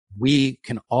we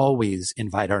can always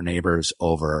invite our neighbors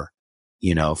over,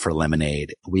 for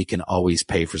lemonade. We can always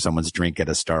pay for someone's drink at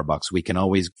a Starbucks. We can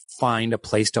always find a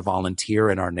place to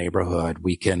volunteer in our neighborhood.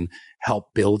 We can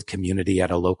help build community at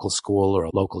a local school or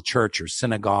a local church or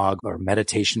synagogue or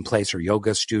meditation place or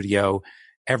yoga studio.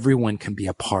 Everyone can be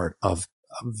a part of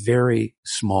very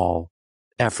small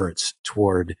efforts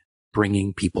toward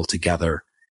bringing people together.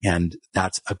 And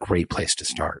that's a great place to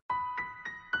start.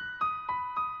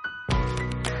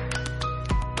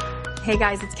 Hey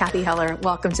guys, it's Kathy Heller.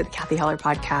 Welcome to the Kathy Heller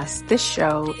podcast. This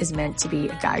show is meant to be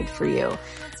a guide for you.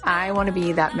 I want to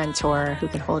be that mentor who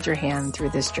can hold your hand through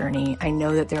this journey. I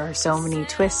know that there are so many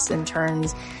twists and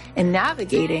turns in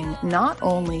navigating not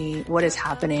only what is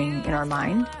happening in our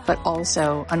mind, but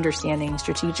also understanding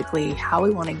strategically how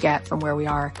we want to get from where we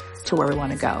are to where we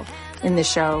want to go. In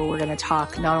this show, we're going to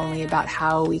talk not only about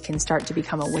how we can start to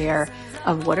become aware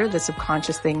of what are the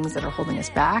subconscious things that are holding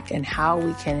us back and how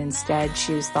we can instead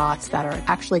choose thoughts that are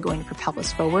actually going to propel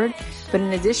us forward. But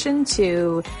in addition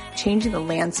to changing the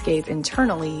landscape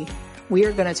internally, we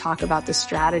are going to talk about the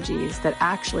strategies that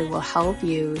actually will help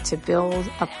you to build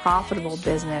a profitable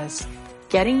business,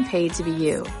 getting paid to be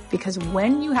you. Because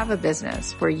when you have a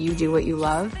business where you do what you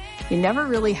love, you never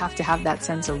really have to have that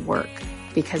sense of work,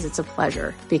 because it's a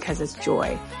pleasure, because it's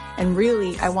joy. And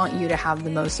really, I want you to have the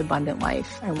most abundant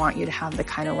life. I want you to have the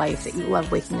kind of life that you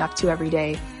love waking up to every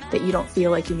day, that you don't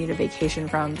feel like you need a vacation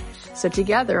from. So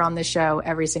together on the show,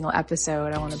 every single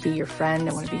episode, I want to be your friend.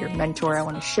 I want to be your mentor. I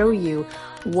want to show you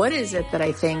what is it that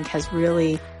I think has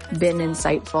really been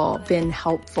insightful, been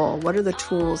helpful. What are the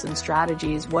tools and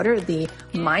strategies? What are the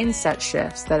mindset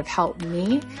shifts that have helped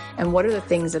me? And what are the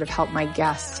things that have helped my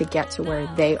guests to get to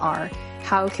where they are?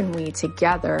 How can we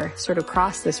together sort of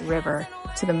cross this river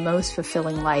to the most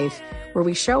fulfilling life where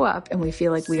we show up and we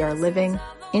feel like we are living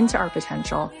into our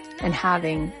potential and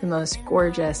having the most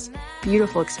gorgeous,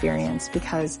 beautiful experience?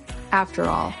 Because after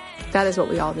all, that is what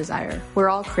we all desire. We're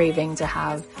all craving to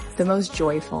have the most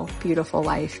joyful, beautiful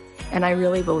life. And I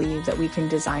really believe that we can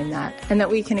design that and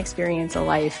that we can experience a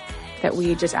life that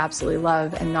we just absolutely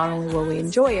love. And not only will we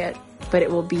enjoy it, but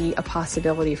it will be a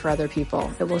possibility for other people.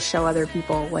 It will show other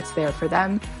people what's there for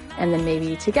them. And then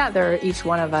maybe together, each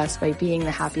one of us, by being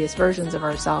the happiest versions of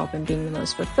ourselves and being the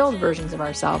most fulfilled versions of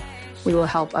ourselves, we will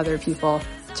help other people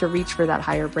to reach for that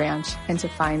higher branch and to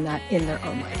find that in their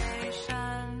own life.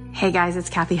 Hey guys, it's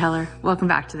Kathy Heller. Welcome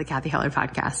back to the Kathy Heller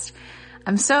podcast.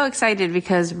 I'm so excited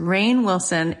because Rainn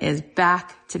Wilson is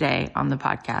back today on the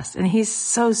podcast, and he's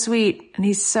so sweet and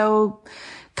he's so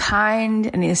kind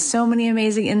and he has so many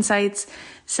amazing insights.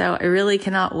 So I really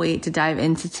cannot wait to dive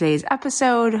into today's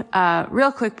episode.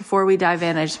 Real quick before we dive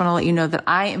in, I just want to let you know that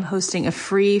I am hosting a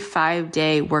free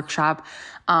 5-day workshop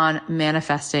on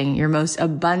manifesting your most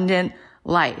abundant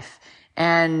life.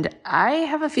 And I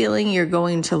have a feeling you're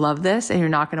going to love this and you're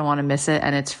not going to want to miss it,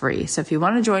 and it's free. So if you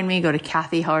want to join me, go to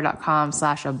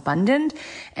kathyheller.com/abundant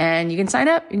and you can sign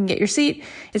up, you can get your seat.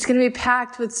 It's going to be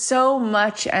packed with so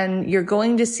much, and you're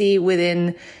going to see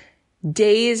within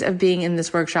days of being in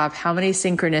this workshop how many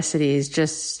synchronicities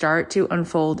just start to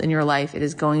unfold in your life. It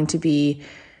is going to be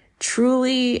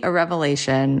truly a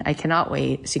revelation. I cannot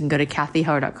wait. So you can go to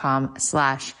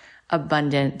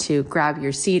kathyheller.com/abundant to grab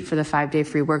your seat for the 5-day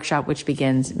free workshop, which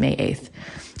begins May 8th.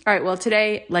 All right. Well,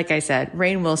 today, like I said,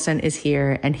 Rainn Wilson is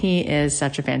here, and he is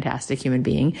such a fantastic human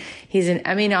being. He's an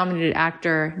Emmy-nominated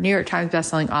actor, New York Times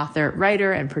bestselling author,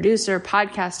 writer and producer,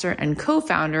 podcaster, and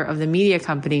co-founder of the media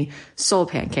company Soul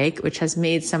Pancake, which has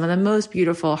made some of the most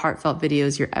beautiful, heartfelt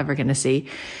videos you're ever going to see.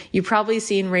 You've probably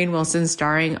seen Rainn Wilson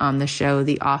starring on the show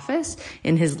The Office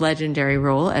in his legendary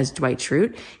role as Dwight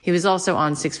Schrute. He was also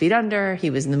on 6 Feet Under.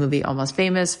 He was in the movie Almost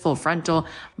Famous, Full Frontal,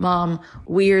 Mom,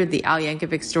 Weird, The Al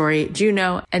Yankovic Story,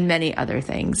 Juno, and many other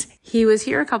things. He was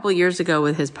here a couple years ago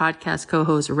with his podcast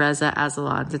co-host Reza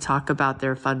Aslan to talk about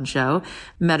their fun show,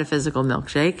 Metaphysical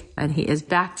Milkshake. And he is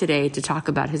back today to talk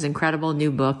about his incredible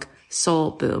new book,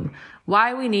 Soul Boom: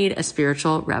 Why We Need a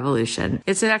Spiritual Revolution.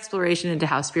 It's an exploration into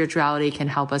how spirituality can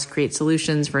help us create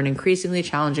solutions for an increasingly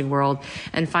challenging world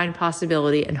and find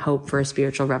possibility and hope for a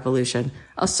spiritual revolution,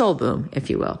 a soul boom, if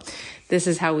you will. This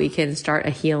is how we can start a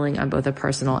healing on both a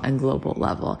personal and global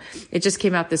level. It just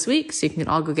came out this week, so you can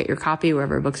all go get your copy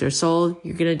wherever books are sold.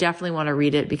 You're going to definitely want to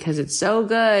read it because it's so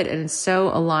good and it's so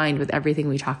aligned with everything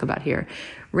we talk about here.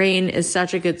 Rainn is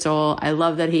such a good soul. I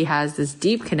love that he has this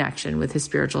deep connection with his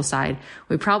spiritual side.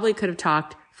 We probably could have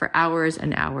talked for hours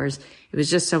and hours. It was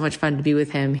just so much fun to be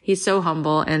with him. He's so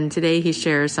humble, and today he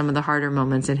shares some of the harder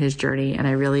moments in his journey, and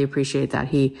I really appreciate that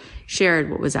he shared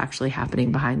what was actually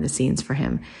happening behind the scenes for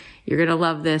him. You're going to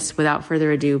love this. Without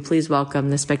further ado, please welcome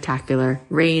the spectacular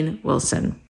Rainn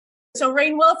Wilson. So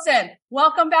Rainn Wilson,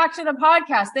 welcome back to the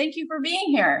podcast. Thank you for being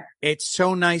here. It's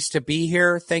so nice to be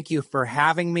here. Thank you for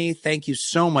having me. Thank you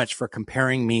so much for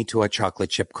comparing me to a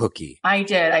chocolate chip cookie. I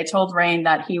did. I told Rainn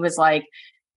that he was like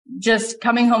just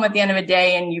coming home at the end of a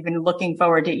day and you've been looking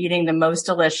forward to eating the most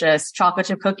delicious chocolate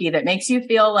chip cookie that makes you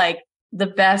feel like the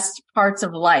best parts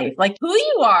of life. Like who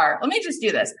you are. Let me just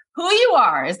do this. Who you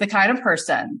are is the kind of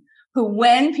person who,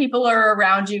 when people are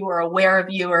around you or aware of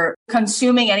you or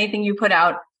consuming anything you put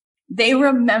out, they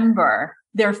remember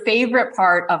their favorite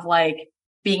part of like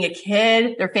being a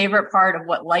kid, their favorite part of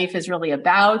what life is really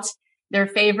about, their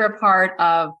favorite part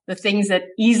of the things that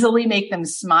easily make them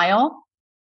smile.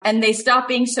 And they stop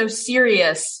being so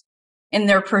serious in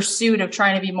their pursuit of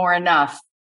trying to be more enough.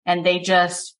 And they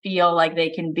just feel like they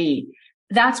can be.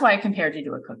 That's why I compared you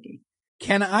to a cookie.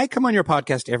 Can I come on your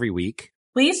podcast every week?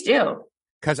 Please do.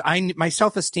 Because my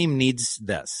self-esteem needs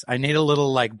this. I need a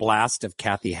little like blast of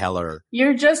Cathy Heller.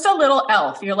 You're just a little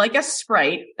elf. You're like a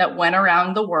sprite that went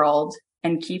around the world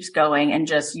and keeps going and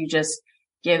you just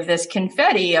give this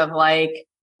confetti of like,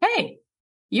 hey,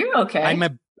 you're okay.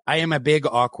 I am a big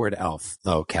awkward elf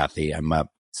though, Cathy. I'm a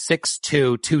 6'2",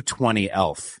 220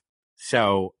 elf.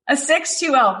 So a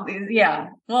 6'2" elf. Yeah.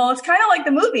 Well, it's kind of like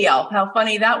the movie Elf. How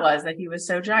funny that was that he was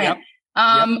so giant. Yep.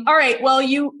 All right. Well,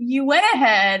 you went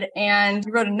ahead and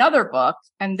you wrote another book,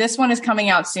 and this one is coming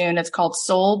out soon. It's called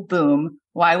Soul Boom: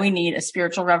 Why We Need a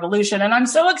Spiritual Revolution. And I'm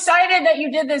so excited that you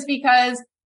did this because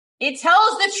it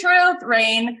tells the truth,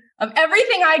 Rainn, of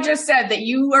everything I just said that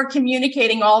you are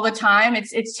communicating all the time.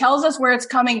 It tells us where it's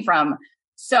coming from.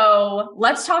 So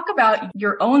let's talk about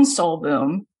your own soul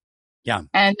boom. Yeah.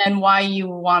 And then why you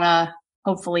want to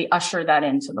hopefully usher that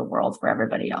into the world for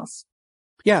everybody else.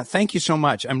 Yeah, thank you so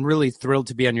much. I'm really thrilled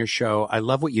to be on your show. I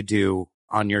love what you do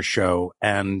on your show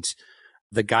and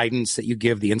the guidance that you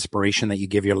give, the inspiration that you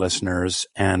give your listeners.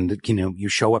 And, you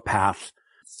show a path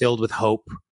filled with hope.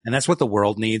 And that's what the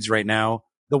world needs right now.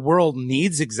 The world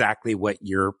needs exactly what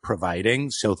you're providing.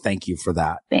 So thank you for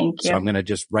that. Thank you. So I'm going to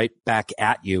just write back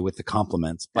at you with the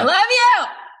compliments. I love you.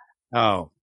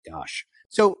 Oh, gosh.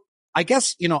 So I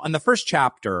guess, in the first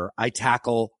chapter, I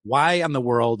tackle why in the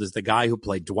world is the guy who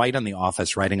played Dwight on The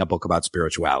Office writing a book about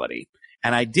spirituality.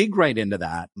 And I dig right into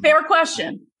that. Fair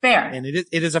question. Fair. And it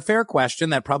is a fair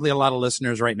question that probably a lot of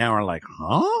listeners right now are like,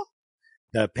 huh?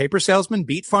 The paper salesman,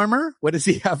 beet farmer? What does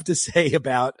he have to say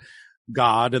about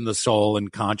God and the soul and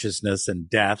consciousness and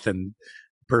death and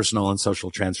personal and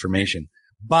social transformation?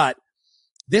 But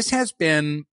this has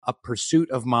been a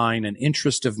pursuit of mine, an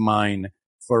interest of mine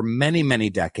for many, many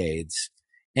decades.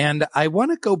 And I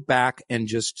want to go back and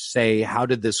just say, how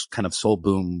did this kind of soul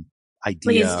boom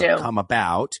idea come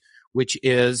about? Which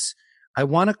is, I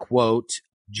want to quote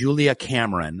Julia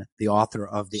Cameron, the author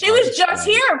of She was just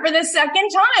here for the second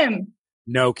time.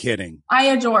 No kidding. I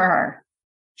adore her.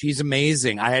 She's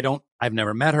amazing. I've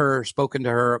never met her, spoken to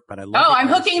her, but I love I'm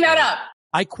hooking that up.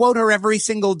 I quote her every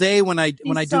single day when I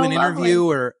do an interview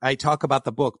lovely. or I talk about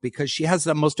the book, because she has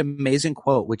the most amazing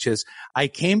quote, which is, I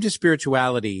came to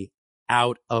spirituality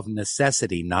out of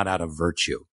necessity, not out of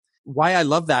virtue. Why I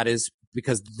love that is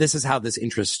because this is how this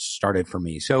interest started for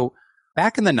me. So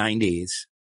back in the 90s,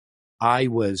 I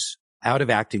was out of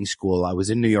acting school. I was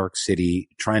in New York City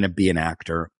trying to be an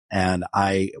actor, and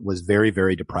I was very,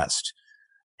 very depressed.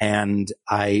 And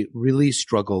I really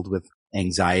struggled with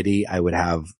anxiety. I would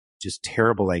have just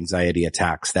terrible anxiety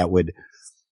attacks that would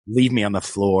leave me on the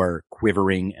floor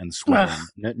quivering and sweating.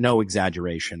 No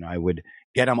exaggeration. I would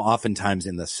get them oftentimes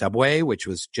in the subway, which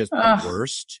was just the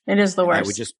worst. It is the worst. I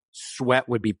would just, sweat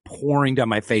would be pouring down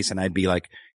my face and I'd be like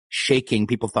shaking.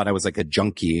 People thought I was like a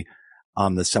junkie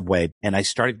on the subway. And I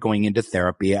started going into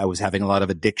therapy. I was having a lot of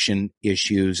addiction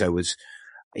issues. I was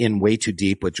in way too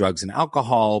deep with drugs and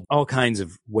alcohol, all kinds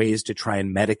of ways to try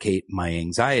and medicate my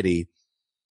anxiety.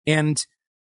 And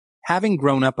having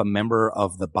grown up a member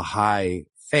of the Baha'i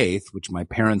faith, which my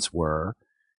parents were,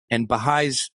 and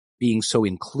Baha'is being so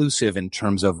inclusive in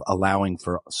terms of allowing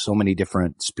for so many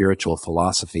different spiritual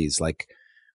philosophies, like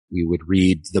we would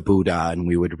read the Buddha and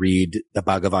we would read the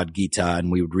Bhagavad Gita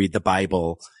and we would read the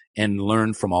Bible and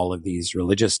learn from all of these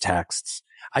religious texts.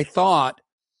 I thought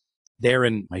there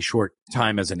in my short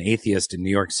time as an atheist in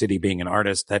New York City, being an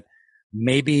artist, that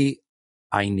maybe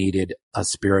I needed a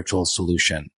spiritual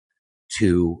solution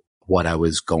to what I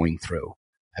was going through.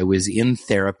 I was in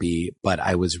therapy, but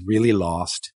I was really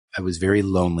lost. I was very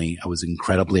lonely. I was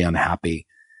incredibly unhappy,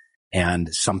 and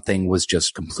something was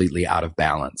just completely out of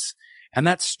balance. And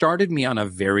that started me on a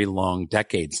very long,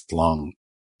 decades-long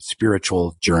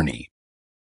spiritual journey.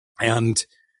 And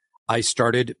I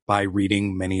started by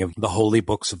reading many of the holy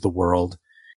books of the world,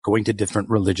 going to different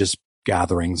religious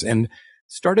gatherings, and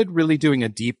started really doing a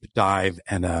deep dive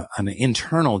and an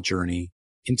internal journey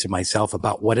into myself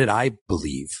about what did I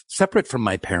believe, separate from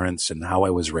my parents and how I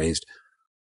was raised.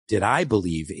 Did I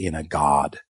believe in a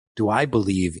God? Do I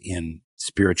believe in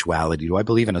spirituality? Do I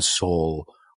believe in a soul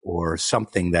or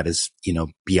something that is,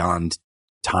 beyond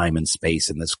time and space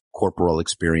and this corporal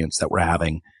experience that we're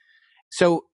having?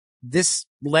 So this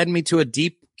led me to a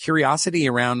deep curiosity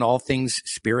around all things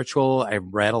spiritual.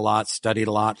 I've read a lot, studied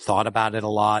a lot, thought about it a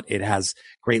lot. It has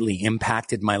greatly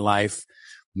impacted my life.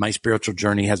 My spiritual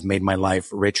journey has made my life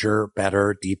richer,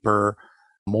 better, deeper,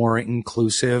 more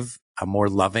inclusive, more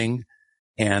loving.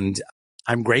 And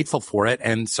I'm grateful for it.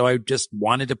 And so I just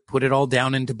wanted to put it all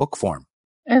down into book form.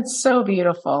 It's so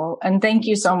beautiful. And thank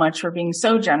you so much for being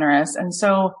so generous and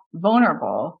so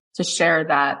vulnerable to share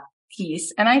that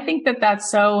piece. And I think that that's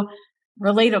so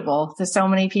relatable to so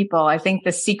many people. I think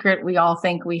the secret we all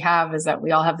think we have is that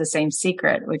we all have the same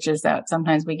secret, which is that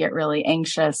sometimes we get really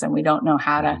anxious and we don't know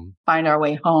how to find our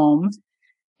way home.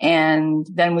 And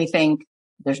then we think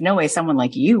there's no way someone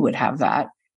like you would have that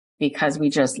because we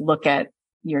just look at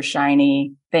your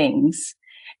shiny things.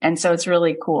 And so it's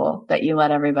really cool that you let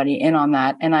everybody in on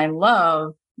that. And I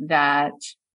love that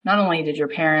not only did your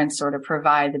parents sort of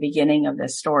provide the beginning of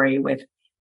this story with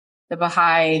the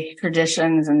Baha'i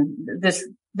traditions and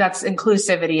that's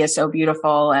inclusivity is so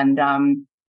beautiful. And,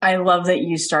 I love that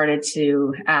you started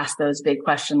to ask those big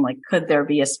questions, like, could there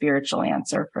be a spiritual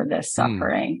answer for this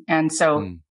suffering? And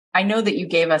so I know that you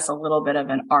gave us a little bit of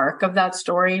an arc of that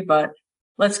story, but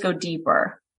let's go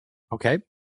deeper. Okay.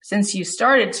 Since you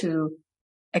started to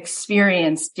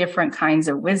experience different kinds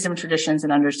of wisdom traditions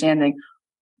and understanding,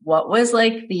 what was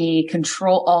like the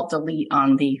Control-Alt-Delete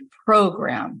on the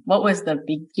program? What was the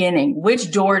beginning? Which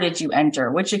door did you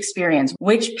enter? Which experience?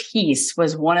 Which piece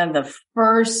was one of the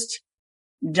first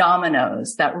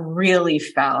dominoes that really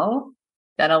fell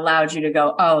that allowed you to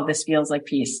go, oh, this feels like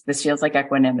peace. This feels like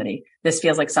equanimity. This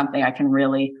feels like something I can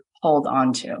really hold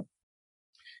on to.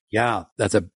 Yeah,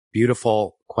 that's a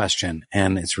beautiful question.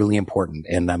 And it's really important.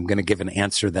 And I'm going to give an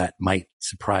answer that might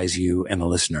surprise you and the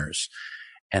listeners.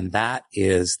 And that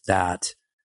is that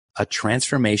a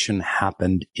transformation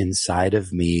happened inside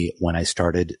of me when I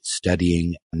started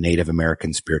studying Native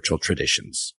American spiritual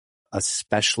traditions,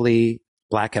 especially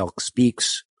Black Elk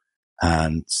Speaks.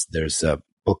 And there's a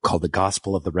book called The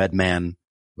Gospel of the Red Man,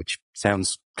 which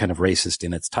sounds kind of racist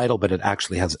in its title, but it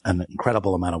actually has an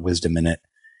incredible amount of wisdom in it.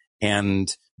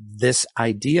 And this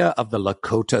idea of the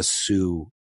Lakota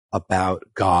Sioux about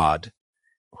God,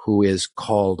 who is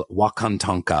called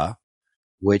Wakantanka,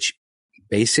 which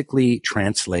basically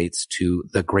translates to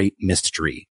the great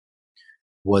mystery,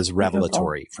 was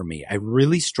revelatory for me. I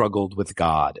really struggled with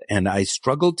God, and I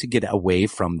struggled to get away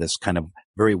from this kind of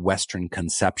very Western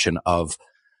conception of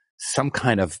some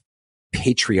kind of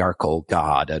patriarchal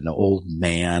God, an old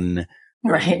man,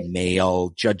 right,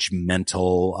 male,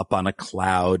 judgmental, up on a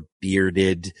cloud,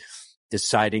 bearded,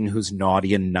 deciding who's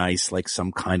naughty and nice, like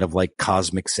some kind of like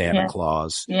cosmic Santa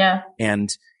Claus. Yeah.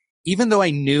 And even though I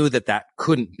knew that that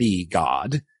couldn't be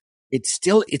God, it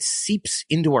seeps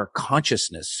into our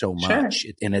consciousness so much.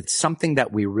 Sure. And it's something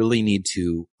that we really need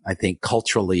to, I think,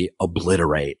 culturally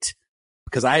obliterate,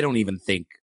 because I don't even think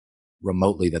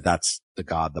remotely that that's the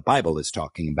God the Bible is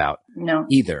talking about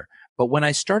either. But when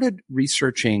I started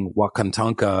researching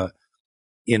Wakantanka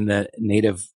in the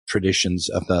native traditions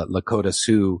of the Lakota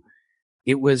Sioux,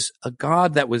 it was a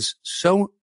God that was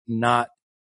so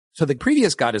the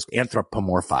previous God is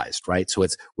anthropomorphized, right? So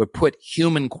we put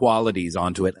human qualities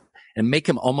onto it and make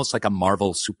him almost like a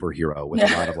Marvel superhero with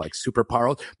a lot of like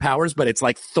powers, but it's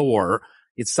like Thor.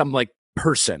 It's some like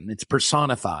person. It's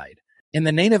personified. In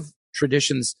the native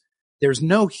traditions, there's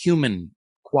no human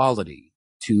quality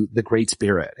to the Great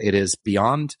Spirit. It is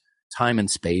beyond time and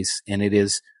space, and it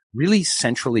is really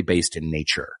centrally based in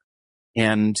nature.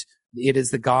 And it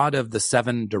is the God of the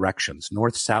 7 directions,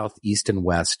 north, south, east, and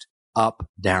west, up,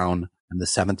 down, and the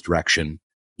 7th direction,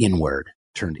 inward,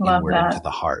 turned inward into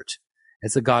the heart.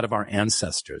 It's the God of our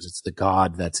ancestors. It's the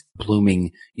God that's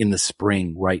blooming in the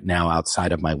spring right now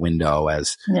outside of my window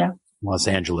as Los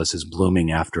Angeles is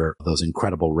blooming after those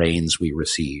incredible rains we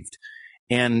received.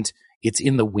 And it's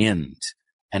in the wind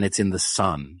and it's in the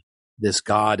sun. This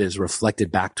God is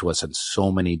reflected back to us in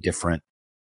so many different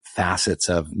facets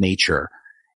of nature.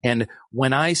 And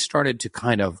when I started to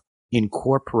kind of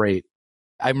incorporate,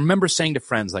 I remember saying to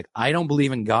friends, like, I don't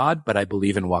believe in God, but I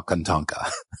believe in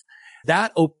Wakantanka.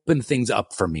 That opened things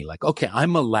up for me. Like, okay,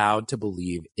 I'm allowed to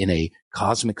believe in a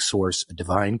cosmic source, a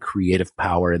divine creative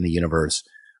power in the universe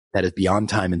that is beyond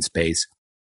time and space.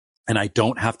 And I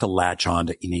don't have to latch on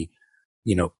to any,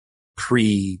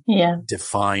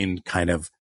 predefined kind of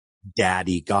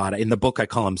daddy God. In the book, I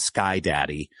call him Sky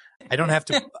Daddy. I don't have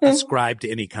to ascribe to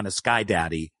any kind of Sky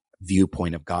Daddy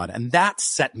viewpoint of God. And that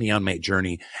set me on my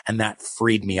journey, and that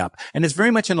freed me up. And it's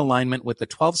very much in alignment with the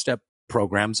 12-step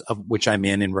programs of which I'm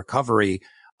in recovery,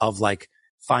 of like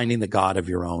finding the God of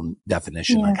your own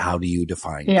definition. Yeah. Like, how do you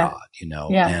define Yeah. God, you know?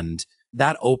 Yeah. And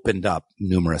that opened up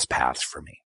numerous paths for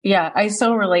me. Yeah, I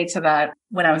so relate to that.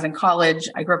 When I was in college,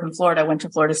 I grew up in Florida. I went to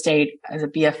Florida State as a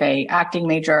BFA acting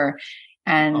major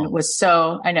and was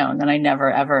so, I know, and then I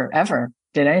never, ever, ever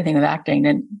did anything with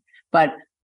acting. But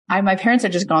my parents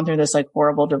had just gone through this like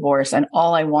horrible divorce, and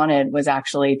all I wanted was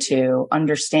actually to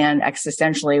understand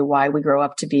existentially why we grow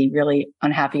up to be really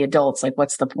unhappy adults. Like,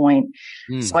 what's the point?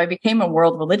 So I became a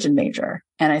world religion major,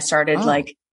 and I started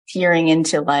like peering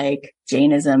into like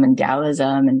Jainism and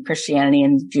Taoism and Christianity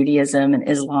and Judaism and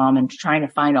Islam, and trying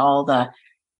to find all the,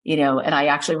 you know, and I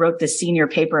actually wrote this senior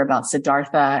paper about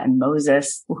Siddhartha and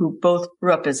Moses, who both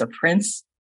grew up as a prince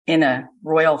in a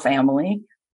royal family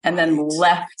and then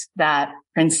left that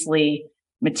princely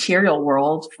material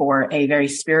world for a very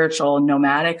spiritual,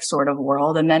 nomadic sort of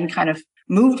world, and then kind of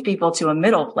moved people to a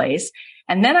middle place.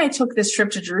 And then I took this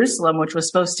trip to Jerusalem, which was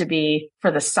supposed to be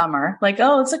for the summer. Like,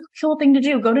 oh, it's a cool thing to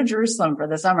do. Go to Jerusalem for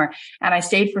the summer. And I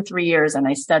stayed for 3 years, and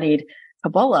I studied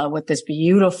Kabbalah with this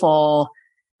beautiful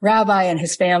rabbi and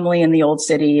his family in the old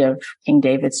city of King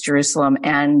David's Jerusalem.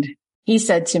 And he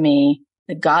said to me,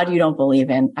 the God you don't believe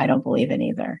in, I don't believe in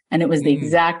either. And it was the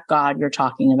exact God you're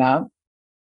talking about.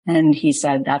 And he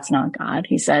said, that's not God.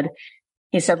 He said,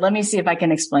 let me see if I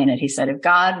can explain it. He said, if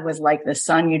God was like the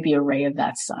sun, you'd be a ray of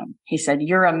that sun. He said,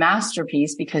 you're a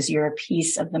masterpiece because you're a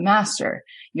piece of the master.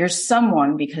 You're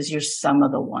someone because you're some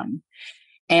of the one.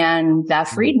 And that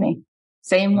freed me.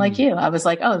 Same like you. I was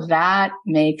like, oh, that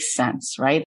makes sense,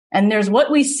 right? And there's what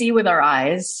we see with our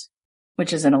eyes,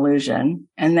 which is an illusion.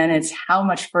 And then it's how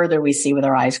much further we see with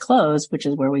our eyes closed, which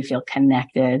is where we feel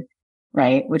connected,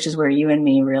 right? Which is where you and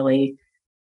me really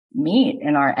meet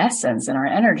in our essence and our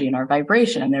energy and our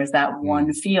vibration. And there's that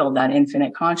one field, that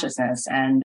infinite consciousness.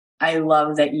 And I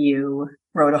love that you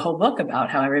wrote a whole book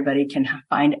about how everybody can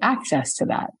find access to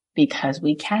that, because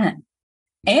we can.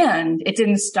 And it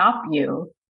didn't stop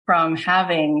you from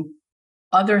having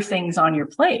other things on your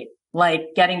plate, like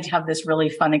getting to have this really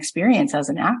fun experience as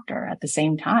an actor at the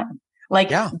same time.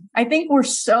 Like, I think we're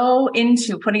so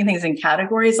into putting things in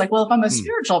categories. Like, well, if I'm a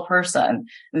spiritual person,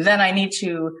 then I need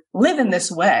to live in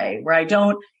this way where I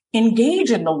don't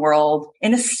engage in the world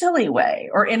in a silly way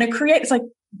or in a creative. It's like,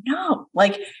 no,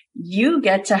 like you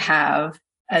get to have,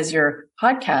 as your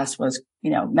podcast was,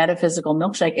 you know, Metaphysical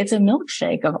Milkshake. It's a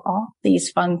milkshake of all these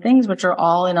fun things, which are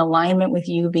all in alignment with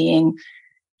you being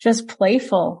just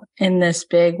playful in this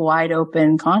big, wide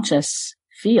open, conscious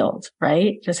field,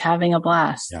 right? Just having a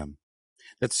blast. Yeah.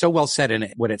 That's so well said.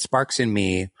 And what it sparks in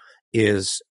me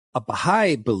is a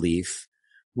Baha'i belief,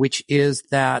 which is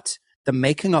that the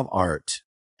making of art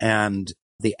and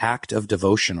the act of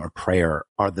devotion or prayer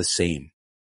are the same.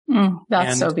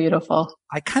 That's so beautiful.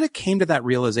 I kind of came to that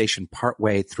realization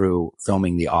partway through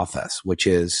filming The Office, which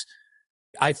is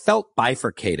I felt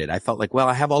bifurcated. I felt like, well,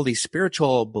 I have all these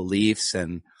spiritual beliefs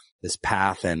and this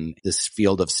path and this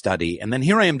field of study. And then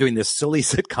here I am doing this silly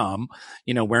sitcom,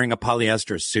 you know, wearing a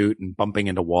polyester suit and bumping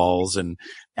into walls and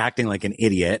acting like an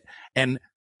idiot. And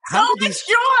how so much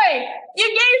joy! You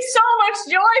gave so much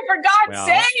joy, for God's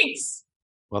sakes!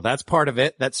 Well, that's part of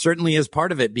it. That certainly is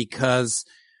part of it, because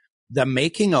the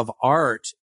making of art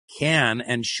can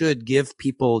and should give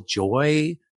people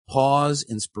joy, pause,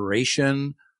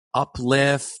 inspiration,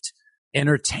 uplift,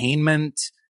 entertainment,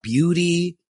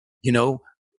 beauty, you know.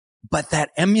 But that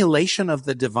emulation of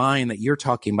the divine that you're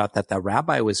talking about, that the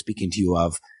rabbi was speaking to you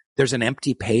of, there's an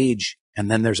empty page and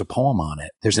then there's a poem on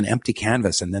it. There's an empty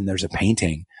canvas and then there's a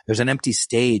painting. There's an empty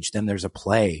stage, then there's a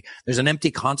play. There's an empty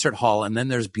concert hall and then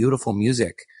there's beautiful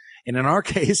music. And in our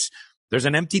case, there's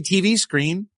an empty TV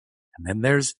screen and then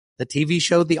there's the TV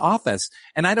show The Office.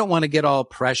 And I don't want to get all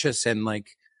precious and like,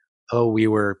 oh, we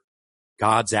were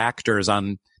God's actors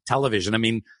on television. I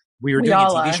mean, we were doing a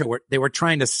TV show where they were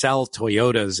trying to sell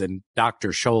Toyotas and Dr.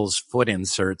 Scholl's foot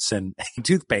inserts and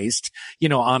toothpaste, you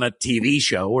know, on a TV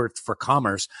show or for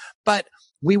commerce. But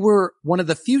we were one of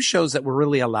the few shows that were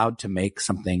really allowed to make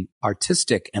something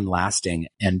artistic and lasting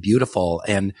and beautiful.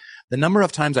 And the number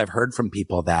of times I've heard from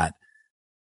people that,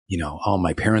 you know, oh,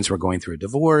 my parents were going through a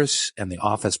divorce and The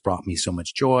Office brought me so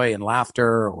much joy and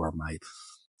laughter, or my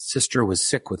sister was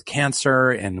sick with cancer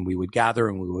and we would gather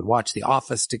and we would watch The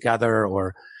Office together,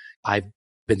 or I've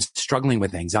been struggling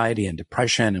with anxiety and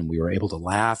depression and we were able to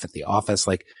laugh at The Office.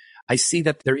 Like, I see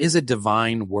that there is a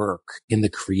divine work in the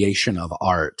creation of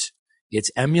art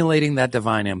It's emulating that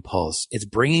divine impulse. It's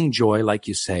bringing joy, like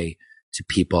you say, to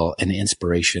people and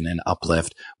inspiration and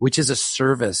uplift, which is a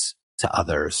service to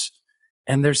others.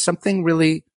 And there's something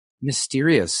really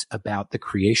mysterious about the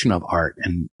creation of art,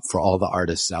 and for all the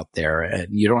artists out there. And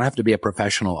you don't have to be a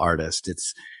professional artist.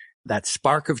 It's that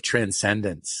spark of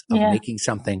transcendence of making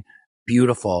something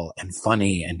beautiful and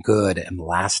funny and good and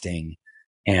lasting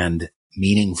and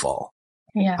meaningful.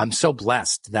 Yeah. I'm so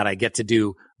blessed that I get to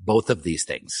do both of these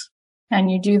things. And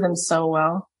you do them so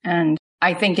well. And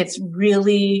I think it's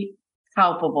really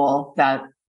palpable that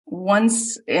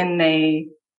once in a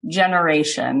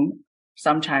generation,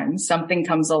 sometimes something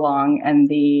comes along and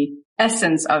the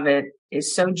essence of it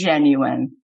is so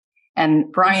genuine.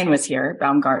 And Brian was here,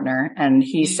 Baumgartner, and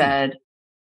he said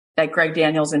that Greg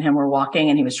Daniels and him were walking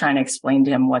and he was trying to explain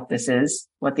to him what this is,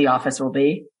 what the office will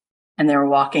be. And they were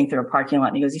walking through a parking lot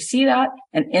and he goes, you see that?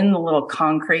 And in the little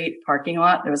concrete parking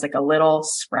lot, there was like a little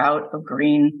sprout of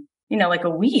green, like a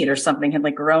weed or something had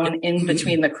like grown in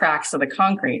between the cracks of the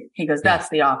concrete. He goes, that's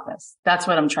the office. That's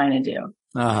what I'm trying to do.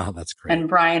 Oh, that's great. And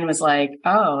Brian was like,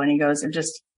 oh, and he goes, I'm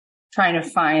just trying to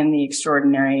find the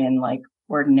extraordinary and like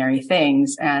ordinary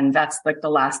things. And that's like the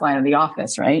last line of The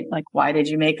Office, right? Like, why did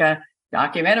you make a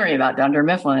documentary about Dunder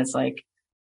Mifflin? It's like,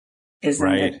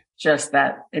 isn't it just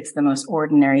that it's the most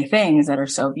ordinary things that are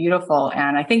so beautiful?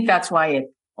 And I think that's why it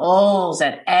pulls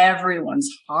at everyone's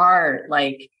heart.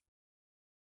 Like,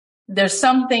 there's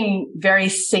something very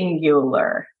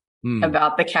singular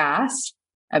about the cast,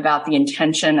 about the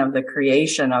intention of the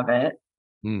creation of it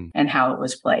and how it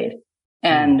was played.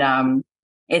 And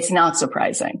it's not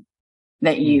surprising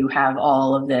that you have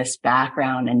all of this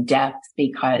background and depth,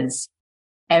 because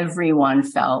everyone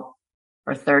felt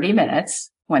for 30 minutes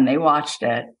when they watched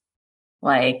it,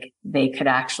 like they could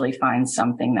actually find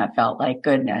something that felt like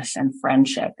goodness and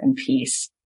friendship and peace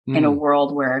in a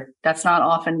world where that's not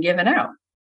often given out.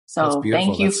 So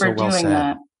thank you for doing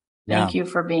that. Thank you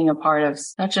for being a part of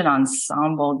such an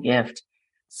ensemble gift.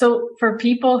 So for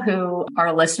people who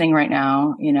are listening right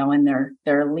now, and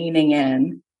they're leaning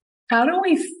in, how do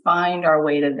we find our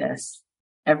way to this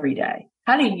every day?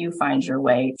 How do you find your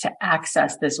way to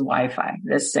access this Wi-Fi,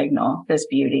 this signal, this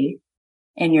beauty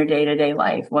in your day-to-day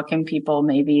life? What can people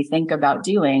maybe think about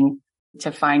doing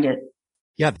to find it?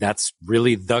 Yeah, that's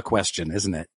really the question,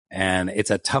 isn't it? And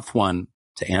it's a tough one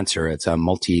to answer. It's a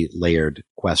multi-layered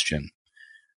question.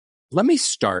 Let me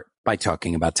start by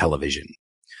talking about television.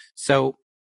 So,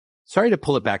 sorry to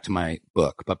pull it back to my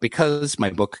book, but because my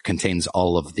book contains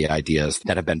all of the ideas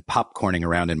that have been popcorning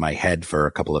around in my head for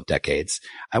a couple of decades,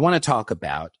 I want to talk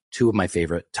about two of my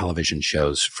favorite television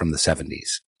shows from the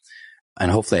 70s.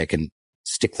 And hopefully I can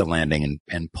stick the landing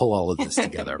and pull all of this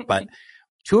together. But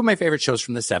two of my favorite shows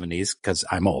from the 70s, because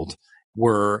I'm old,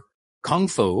 were Kung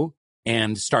Fu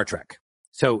and Star Trek.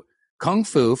 So Kung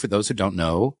Fu, for those who don't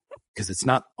know, because it's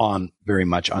not on very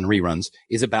much on reruns,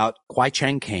 is about Kwai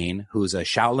Chang Caine, who's a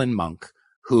Shaolin monk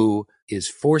who is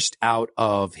forced out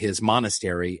of his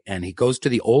monastery, and he goes to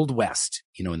the Old West,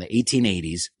 in the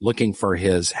 1880s, looking for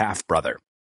his half-brother.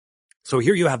 So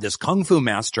here you have this Kung Fu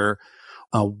master,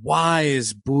 a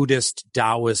wise Buddhist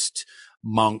Taoist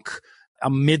monk,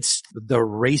 amidst the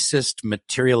racist,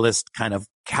 materialist kind of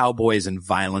cowboys and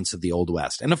violence of the Old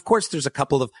West. And of course, there's a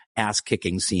couple of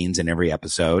ass-kicking scenes in every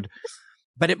episode.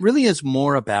 But it really is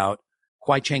more about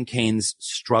Kwai Chang Caine's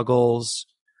struggles,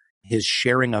 his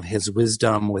sharing of his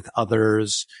wisdom with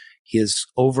others, his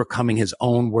overcoming his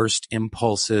own worst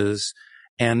impulses,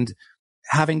 and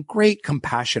having great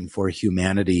compassion for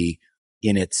humanity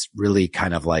in its really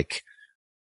kind of like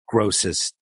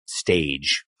grossest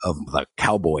stage of the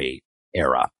cowboy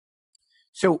era.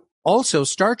 So also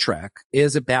Star Trek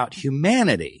is about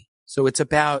humanity. So it's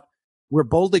about we're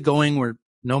boldly going where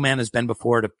no man has been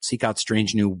before to seek out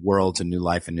strange new worlds and new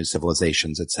life and new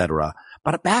civilizations, etc.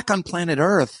 But back on planet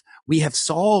Earth, we have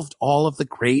solved all of the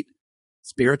great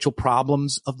spiritual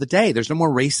problems of the day. There's no more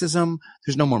racism.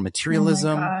 There's no more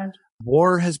materialism.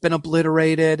 War has been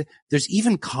obliterated. There's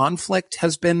even conflict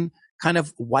has been kind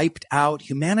of wiped out.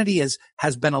 Humanity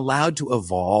has been allowed to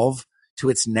evolve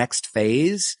to its next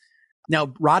phase. Now,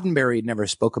 Roddenberry never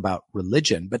spoke about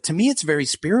religion, but to me, it's very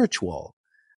spiritual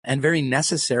and very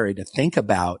necessary to think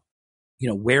about,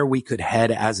 where we could head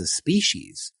as a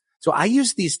species. So I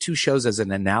use these two shows as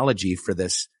an analogy for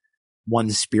this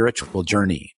one spiritual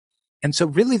journey. And so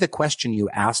really the question you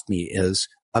asked me is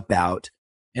about,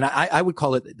 and I would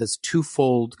call it this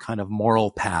twofold kind of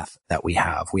moral path that we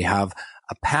have. We have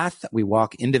a path that we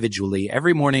walk individually.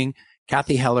 Every morning,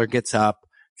 Kathy Heller gets up.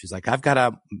 She's like, I've got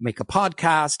to make a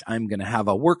podcast. I'm going to have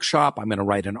a workshop. I'm going to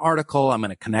write an article. I'm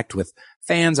going to connect with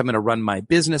fans. I'm going to run my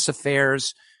business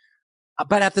affairs.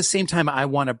 But at the same time, I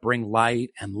want to bring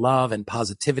light and love and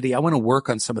positivity. I want to work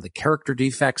on some of the character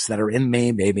defects that are in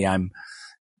me. Maybe I'm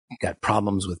got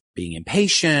problems with being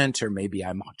impatient, or maybe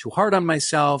I'm too hard on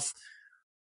myself.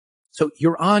 So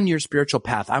you're on your spiritual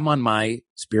path. I'm on my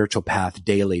spiritual path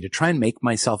daily to try and make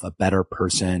myself a better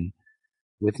person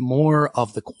with more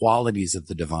of the qualities of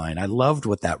the divine. I loved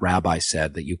what that rabbi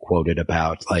said that you quoted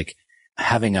about, like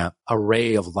having a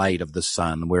ray of light of the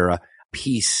sun, where a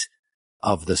piece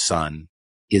of the sun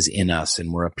is in us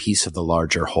and we're a piece of the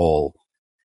larger whole.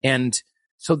 And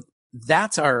so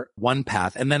that's our one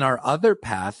path. And then our other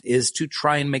path is to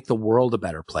try and make the world a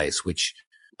better place, which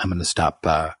I'm going to stop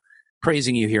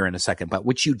praising you here in a second, but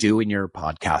which you do in your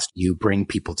podcast. You bring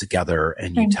people together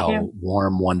and you tell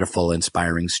warm, wonderful,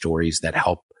 inspiring stories that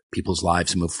help people's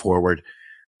lives move forward.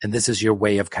 And this is your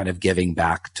way of kind of giving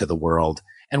back to the world.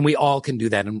 And we all can do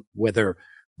that. And whether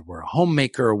we're a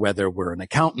homemaker, whether we're an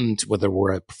accountant, whether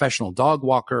we're a professional dog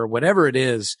walker, whatever it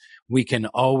is, we can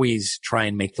always try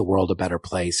and make the world a better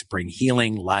place, bring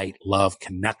healing, light, love,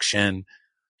 connection.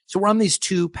 So we're on these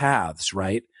two paths,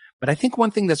 right? But I think one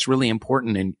thing that's really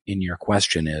important in your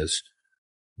question is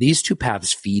these two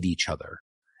paths feed each other.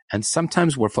 And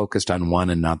sometimes we're focused on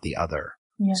one and not the other.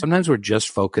 Yeah. Sometimes we're just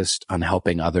focused on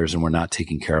helping others and we're not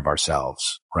taking care of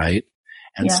ourselves, right?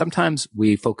 And sometimes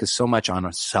we focus so much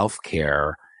on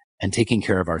self-care and taking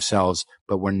care of ourselves,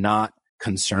 but we're not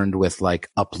concerned with like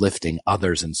uplifting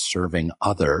others and serving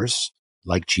others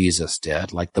like Jesus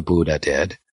did, like the Buddha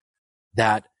did,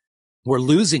 that we're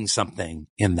losing something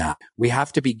in that. We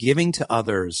have to be giving to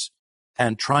others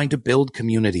and trying to build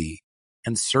community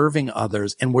and serving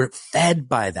others. And we're fed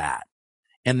by that.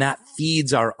 And that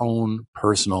feeds our own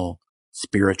personal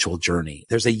spiritual journey.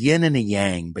 There's a yin and a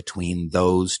yang between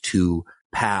those two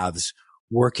paths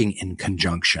working in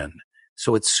conjunction.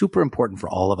 So it's super important for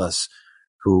all of us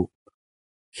who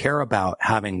care about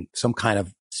having some kind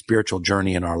of spiritual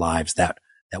journey in our lives that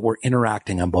we're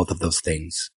interacting on both of those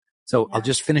things. So I'll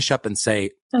just finish up and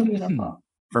say, so beautiful.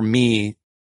 For me,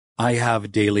 I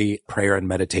have daily prayer and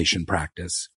meditation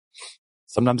practice.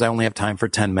 Sometimes I only have time for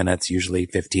 10 minutes, usually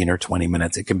 15 or 20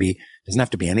 minutes. Doesn't have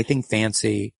to be anything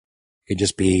fancy. It could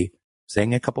just be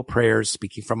saying a couple prayers,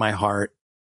 speaking from my heart,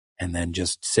 and then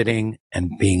just sitting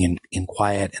and being in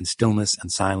quiet and stillness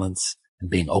and silence and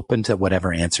being open to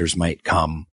whatever answers might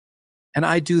come. And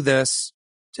I do this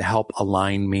to help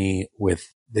align me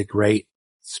with the great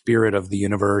spirit of the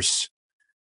universe.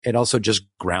 It also just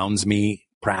grounds me,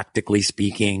 practically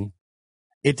speaking.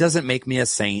 It doesn't make me a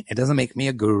saint. It doesn't make me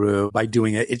a guru by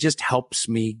doing it. It just helps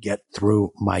me get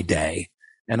through my day.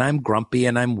 And I'm grumpy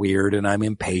and I'm weird and I'm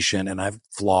impatient and I'm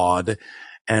flawed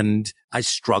and I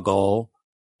struggle.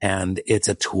 And it's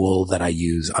a tool that I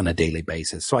use on a daily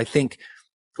basis. So I think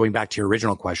going back to your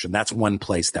original question, that's one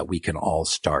place that we can all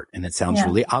start. And it sounds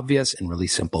really obvious and really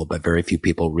simple, but very few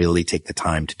people really take the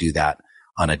time to do that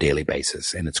on a daily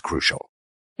basis. And it's crucial.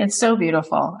 It's so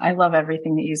beautiful. I love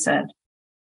everything that you said.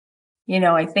 You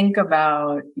know, I think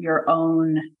about your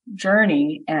own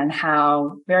journey and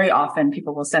how very often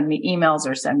people will send me emails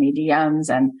or send me DMs,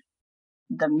 and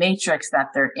the matrix that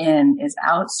they're in is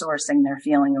outsourcing their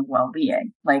feeling of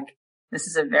well-being. Like, this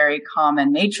is a very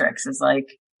common matrix, is like,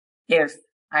 if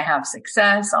I have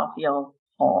success, I'll feel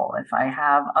whole. If I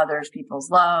have others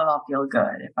people's love, I'll feel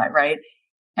good. Right?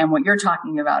 And what you're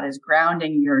talking about is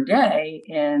grounding your day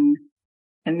in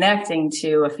connecting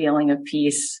to a feeling of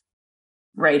peace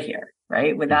right here,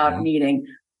 right? Without needing.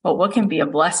 But what can be a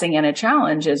blessing and a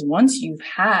challenge is once you've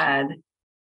had,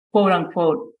 quote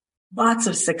unquote, lots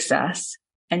of success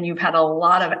and you've had a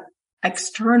lot of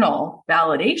external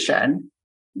validation,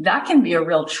 that can be a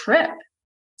real trip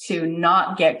to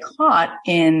not get caught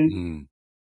in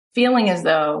feeling as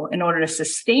though in order to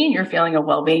sustain your feeling of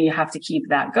well-being, you have to keep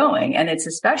that going. And it's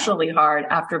especially hard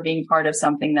after being part of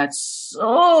something that's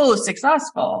so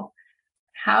successful.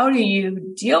 How do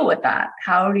you deal with that?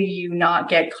 How do you not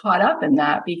get caught up in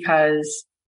that? Because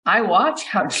I watch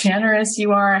how generous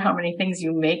you are, how many things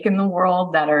you make in the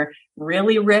world that are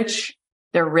really rich.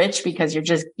 They're rich because you're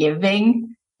just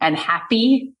giving and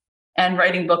happy and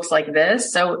writing books like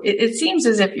this. So it seems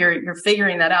as if you're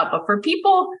figuring that out. But for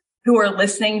people who are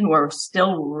listening, who are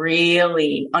still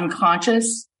really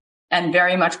unconscious and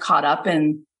very much caught up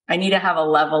in, I need to have a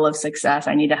level of success.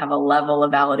 I need to have a level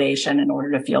of validation in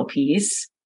order to feel peace.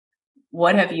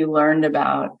 What have you learned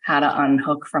about how to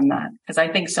unhook from that? Because I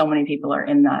think so many people are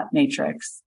in that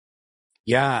matrix.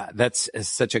 Yeah, that's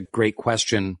such a great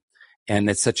question. And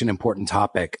it's such an important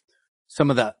topic. Some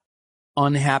of the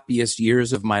unhappiest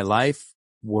years of my life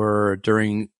were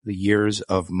during the years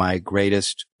of my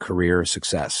greatest career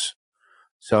success.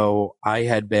 So I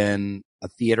had been a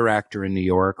theater actor in New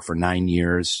York for 9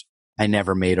 years. I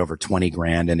never made over 20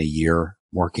 grand in a year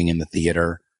working in the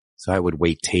theater. So I would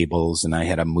wait tables and I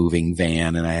had a moving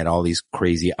van and I had all these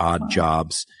crazy odd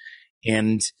jobs.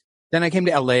 And then I came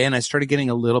to LA and I started getting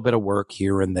a little bit of work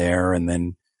here and there. And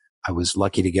then I was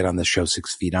lucky to get on the show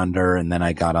 6 Feet Under. And then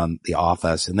I got on The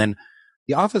Office. And then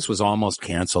The Office was almost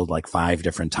canceled like 5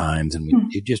 different times. And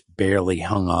it just barely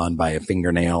hung on by a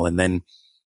fingernail. And then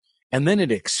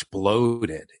it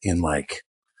exploded in like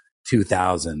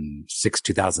 2006,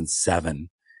 2007.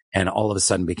 And all of a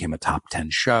sudden became a top 10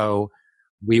 show.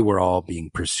 We were all being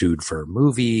pursued for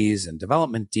movies and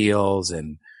development deals.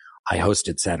 And I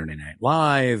hosted Saturday Night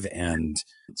Live. And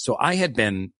so I had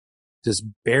been this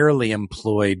barely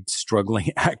employed, struggling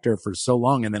actor for so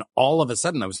long. And then all of a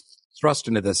sudden I was thrust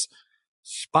into this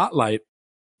spotlight.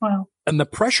 Wow. And the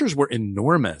pressures were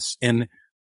enormous. And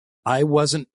I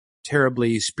wasn't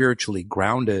terribly spiritually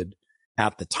grounded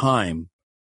at the time.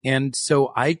 And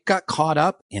so I got caught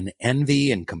up in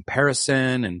envy and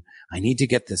comparison, and I need to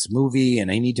get this movie and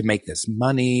I need to make this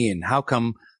money. And how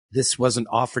come this wasn't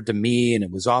offered to me and it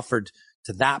was offered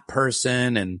to that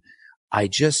person? And I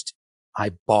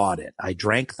bought it. I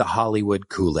drank the Hollywood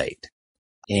Kool-Aid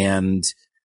and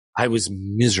I was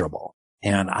miserable,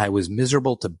 and I was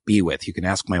miserable to be with. You can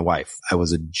ask my wife. I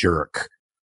was a jerk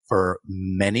for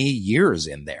many years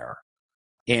in there.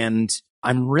 And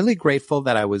I'm really grateful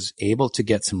that I was able to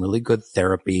get some really good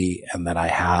therapy and that I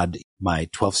had my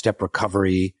 12-step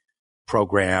recovery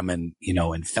program and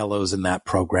fellows in that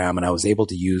program. And I was able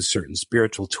to use certain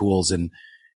spiritual tools and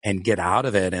get out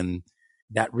of it. And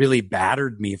that really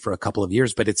battered me for a couple of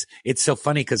years. But it's so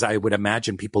funny because I would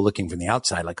imagine people looking from the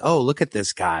outside like, oh, look at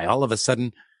this guy. All of a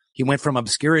sudden he went from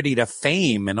obscurity to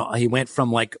fame, and he went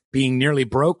from like being nearly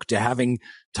broke to having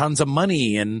tons of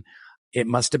money. And it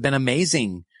must have been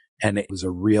amazing. And it was a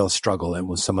real struggle. It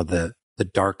was some of the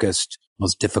darkest,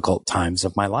 most difficult times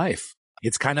of my life.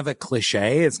 It's kind of a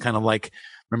cliche. It's kind of like,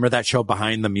 remember that show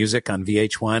Behind the Music on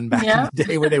VH1 back in the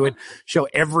day where they would show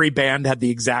every band had the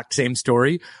exact same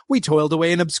story? We toiled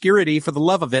away in obscurity for the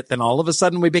love of it. Then all of a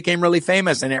sudden we became really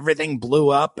famous and everything blew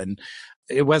up, and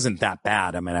it wasn't that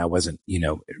bad. I mean, I wasn't,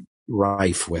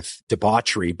 rife with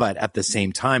debauchery, but at the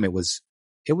same time, it was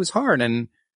hard. And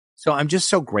so I'm just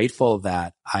so grateful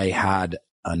that I had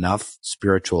enough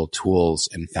spiritual tools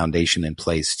and foundation in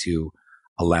place to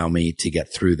allow me to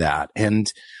get through that.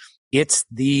 And it's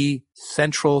the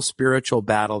central spiritual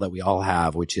battle that we all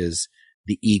have, which is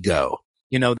the ego.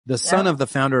 The son of the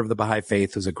founder of the Baha'i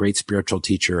faith was a great spiritual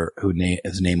teacher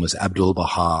his name was Abdul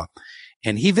Baha.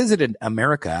 And he visited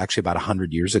America actually about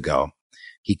 100 years ago.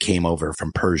 He came over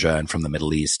from Persia and from the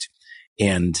Middle East.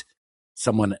 And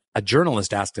a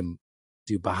journalist asked him,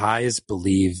 do Baha'is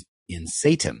believe in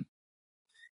Satan?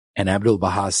 And Abdul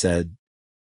Baha said,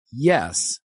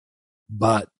 yes,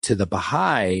 but to the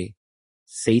Baha'i,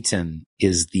 Satan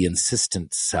is the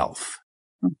insistent self.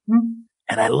 Mm-hmm.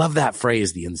 And I love that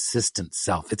phrase, the insistent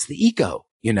self. It's the ego,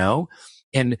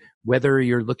 and whether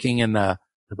you're looking in the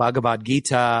Bhagavad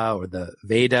Gita or the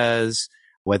Vedas,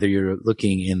 whether you're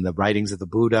looking in the writings of the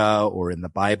Buddha or in the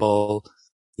Bible,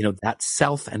 that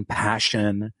self and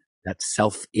passion, that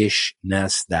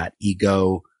selfishness, that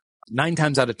ego, 9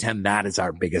 times out of 10, that is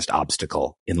our biggest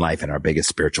obstacle in life and our biggest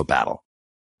spiritual battle.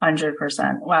 100%.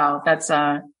 Wow. That's,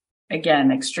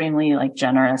 again, extremely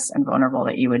generous and vulnerable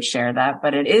that you would share that,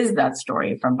 but it is that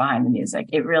story from Behind the Music.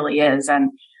 It really is.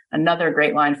 And another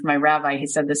great line from my rabbi, he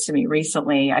said this to me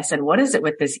recently. I said, what is it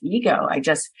with this ego?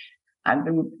 I've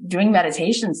been doing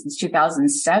meditation since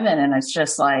 2007. And it's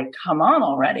just like, come on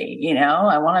already.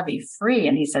 I want to be free.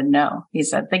 And he said, no, he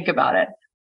said, think about it.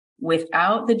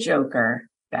 Without the Joker,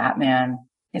 Batman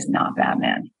is not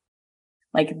Batman.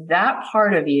 Like that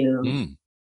part of you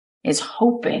is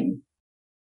hoping,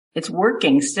 it's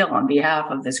working still on behalf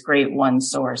of this great one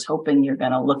source, hoping you're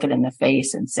going to look it in the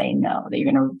face and say no, that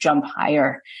you're going to jump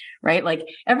higher, right? Like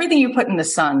everything you put in the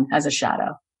sun has a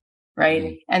shadow,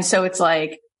 right? And so it's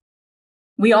like,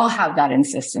 we all have that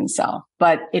insistent self,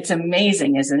 but it's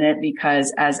amazing, isn't it?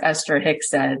 Because as Esther Hicks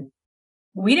said,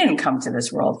 we didn't come to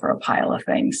this world for a pile of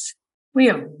things. We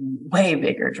have way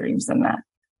bigger dreams than that.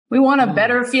 We want a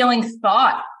better feeling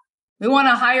thought. We want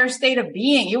a higher state of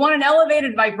being. You want an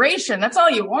elevated vibration. That's all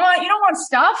you want. You don't want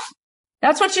stuff.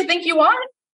 That's what you think you want.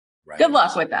 Right. Good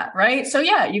luck with that. Right. So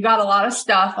yeah, you got a lot of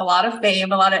stuff, a lot of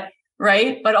fame,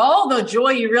 right. But all the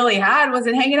joy you really had was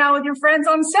in hanging out with your friends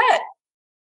on set.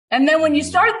 And then when you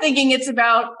start thinking it's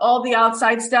about all the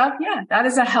outside stuff, yeah, that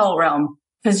is a hell realm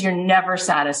because you're never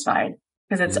satisfied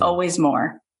because it's always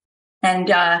more.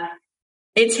 And,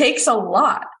 it takes a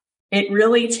lot. It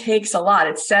really takes a lot.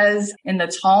 It says in the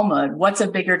Talmud, what's a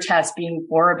bigger test, being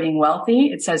poor or being wealthy?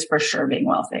 It says for sure being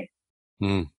wealthy.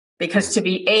 Because to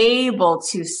be able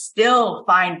to still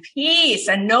find peace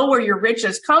and know where your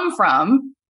riches come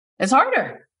from is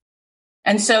harder.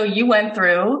 And so you went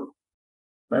through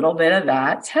a little bit of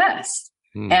that test.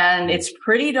 And it's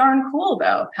pretty darn cool,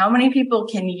 though. How many people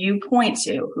can you point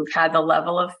to who've had the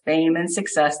level of fame and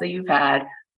success that you've had,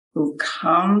 who've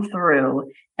come through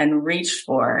and reached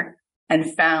for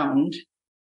and found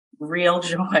real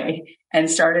joy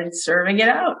and started serving it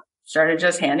out, started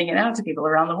just handing it out to people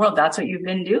around the world? That's what you've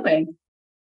been doing.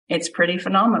 It's pretty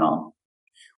phenomenal.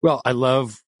 Well, I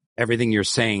love everything you're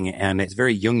saying, and it's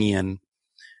very Jungian,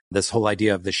 this whole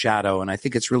idea of the shadow. And I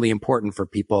think it's really important for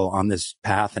people on this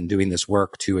path and doing this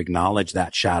work to acknowledge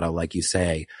that shadow. Like you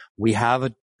say, we have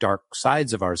a dark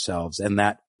sides of ourselves, and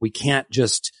that we can't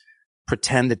just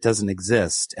pretend it doesn't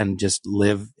exist and just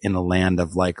live in a land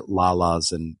of like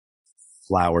lalas and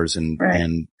flowers and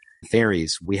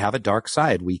fairies. We have a dark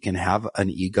side. We can have an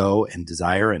ego and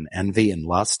desire and envy and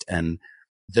lust. And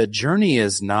the journey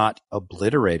is not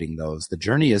obliterating those. The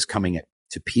journey is coming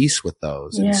to peace with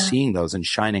those and seeing those and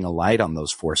shining a light on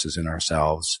those forces in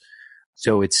ourselves.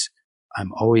 So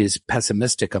I'm always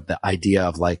pessimistic of the idea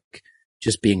of like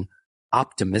just being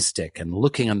optimistic and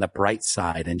looking on the bright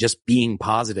side and just being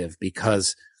positive,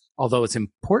 because although it's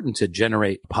important to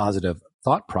generate positive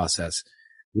thought process,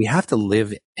 we have to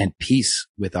live in peace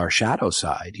with our shadow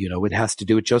side. You know, it has to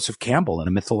do with Joseph Campbell and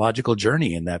a mythological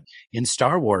journey, and that in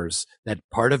Star Wars, that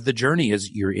part of the journey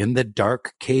is you're in the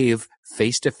dark cave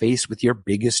face to face with your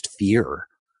biggest fear.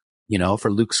 You know, for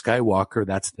Luke Skywalker,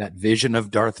 that's that vision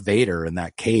of Darth Vader in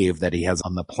that cave that he has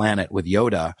on the planet with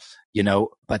Yoda, you know,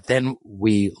 but then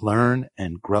we learn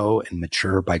and grow and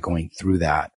mature by going through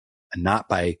that and not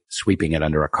by sweeping it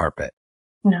under a carpet.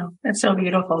 No, that's so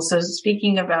beautiful. So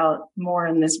speaking about more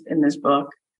in this book,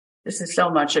 this is so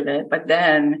much of it, but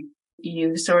then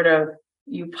you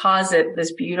posit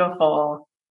this beautiful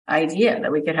idea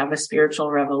that we could have a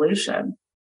spiritual revolution.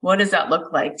 What does that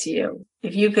look like to you?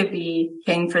 If you could be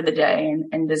king for the day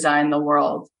and design the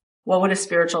world, what would a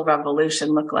spiritual revolution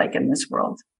look like in this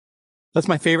world? That's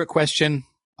my favorite question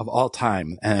of all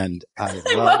time. And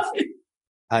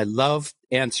I love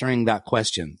answering that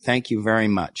question. Thank you very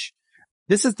much.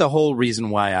 This is the whole reason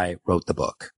why I wrote the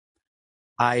book.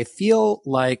 I feel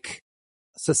like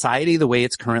society, the way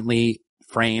it's currently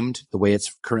framed, the way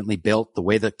it's currently built, the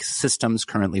way the systems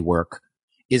currently work,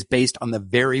 is based on the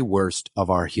very worst of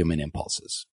our human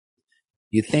impulses.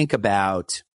 You think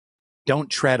about don't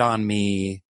tread on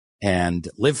me and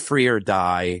live free or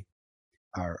die.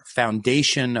 Our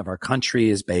foundation of our country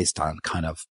is based on kind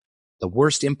of the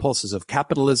worst impulses of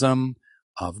capitalism,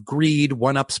 of greed,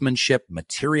 one-upsmanship,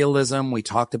 materialism. We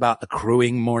talked about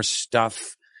accruing more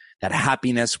stuff, that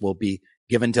happiness will be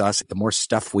given to us the more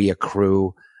stuff we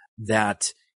accrue,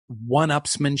 that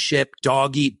one-upsmanship,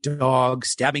 dog eat dog,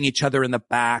 stabbing each other in the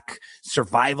back,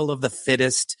 survival of the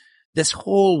fittest, this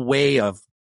whole way of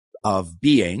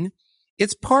being,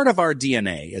 it's part of our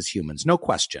DNA as humans, no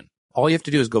question. All you have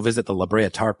to do is go visit the La Brea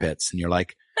tar pits and you're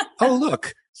like, oh,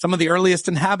 look, some of the earliest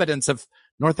inhabitants of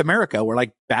North America were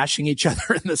like bashing each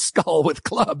other in the skull with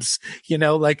clubs, you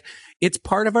know, like it's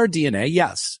part of our DNA.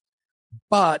 Yes.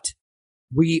 But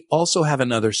we also have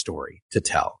another story to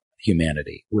tell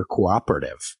humanity. We're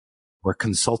cooperative. We're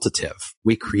consultative.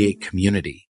 We create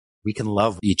community. We can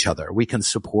love each other. We can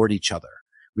support each other.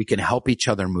 We can help each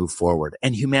other move forward.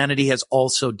 And humanity has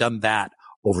also done that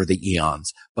over the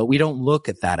eons, but we don't look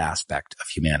at that aspect of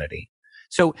humanity.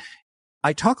 So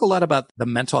I talk a lot about the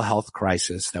mental health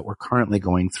crisis that we're currently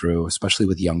going through, especially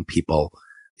with young people.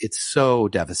 It's so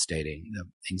devastating. The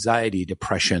anxiety,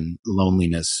 depression,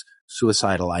 loneliness,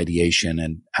 suicidal ideation,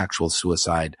 and actual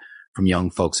suicide from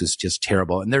young folks is just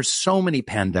terrible. And there's so many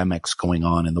pandemics going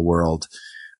on in the world.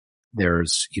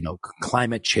 There's, you know,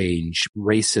 climate change,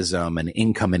 racism, and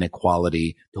income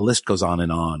inequality. The list goes on.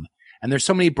 And there's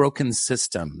so many broken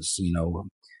systems, you know,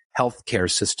 healthcare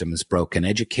system is broken,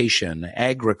 education,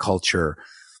 agriculture,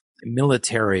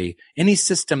 military, any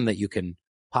system that you can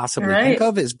possibly think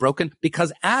of is broken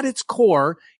because at its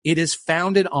core, it is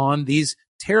founded on these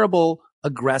terrible,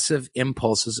 aggressive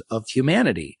impulses of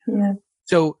humanity. Yeah.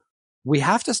 So we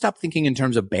have to stop thinking in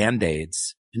terms of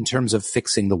Band-Aids, in terms of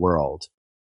fixing the world.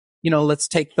 You know, let's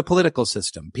take the political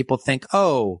system. People think,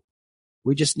 oh,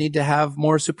 we just need to have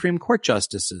more Supreme Court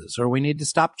justices, or we need to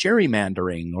stop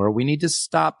gerrymandering, or we need to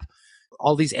stop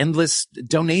all these endless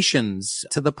donations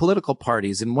to the political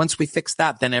parties. And once we fix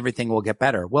that, then everything will get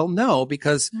better. Well, no,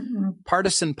 because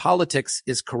partisan politics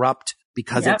is corrupt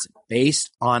because it's based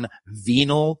on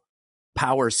venal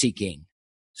power seeking.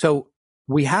 So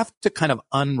we have to kind of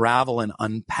unravel and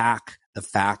unpack the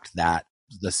fact that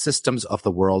the systems of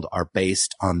the world are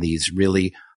based on these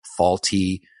really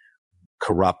faulty,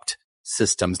 corrupt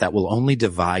systems that will only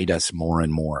divide us more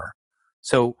and more.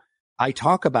 So I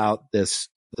talk about this,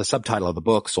 the subtitle of the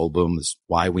book, Soul Boom, is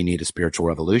Why We Need a Spiritual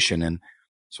Revolution. And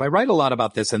so I write a lot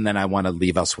about this, and then I want to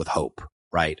leave us with hope,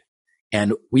 right?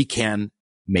 And we can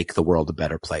make the world a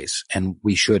better place, and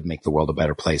we should make the world a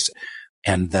better place.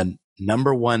 And the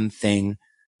number one thing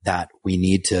that we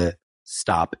need to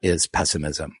stop is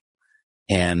pessimism.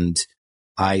 And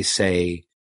I say,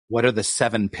 what are the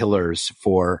 7 pillars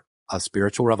for a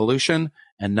spiritual revolution?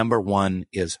 And number 1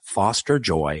 is foster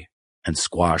joy and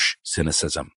squash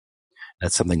cynicism.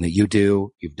 That's something that you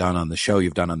do, you've done on the show,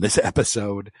 you've done on this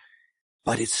episode,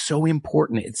 but it's so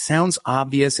important. It sounds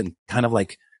obvious and kind of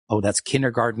like, oh, that's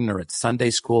kindergarten or it's Sunday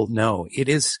school. No,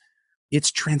 it's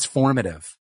transformative.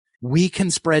 We can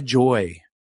spread joy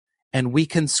and we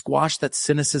can squash that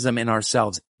cynicism in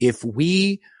ourselves. If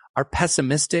we are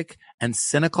pessimistic and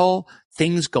cynical,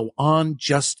 things go on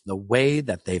just the way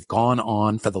that they've gone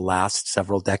on for the last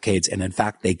several decades. And in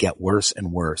fact, they get worse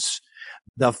and worse.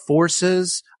 The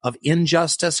forces of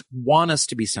injustice want us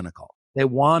to be cynical. They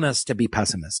want us to be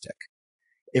pessimistic.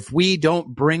 If we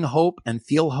don't bring hope and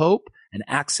feel hope and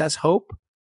access hope,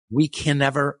 we can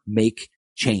never make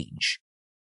change.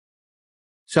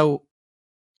 So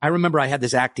I remember I had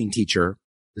this acting teacher,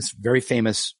 this very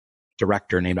famous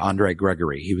director named Andre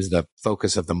Gregory. He was the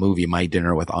focus of the movie My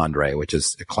Dinner with Andre, which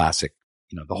is a classic.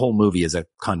 You know, the whole movie is a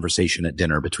conversation at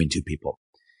dinner between 2 people.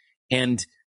 And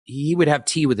he would have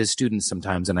tea with his students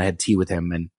sometimes, and I had tea with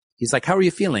him, and he's like, how are you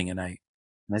feeling? And I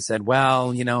said,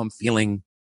 well, I'm feeling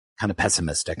kind of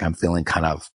pessimistic. I'm feeling kind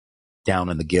of down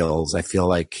in the gills. I feel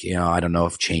like, I don't know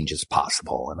if change is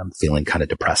possible, and I'm feeling kind of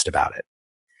depressed about it.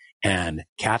 And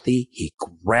Kathy, he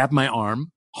grabbed my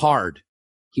arm hard.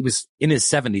 He was in his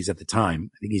 70s at the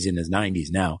time. I think he's in his 90s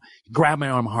now. He grabbed my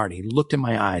arm hard. He looked in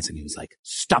my eyes and he was like,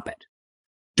 stop it.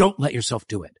 Don't let yourself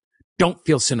do it. Don't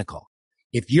feel cynical.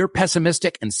 If you're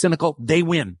pessimistic and cynical, they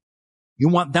win. You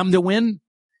want them to win?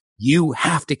 You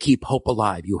have to keep hope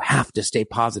alive. You have to stay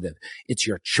positive. It's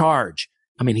your charge.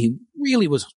 I mean, he really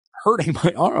was hurting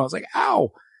my arm. I was like,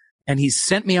 ow. And he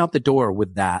sent me out the door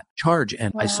with that charge.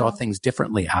 And wow. I saw things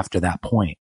differently after that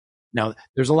point. Now,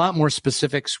 there's a lot more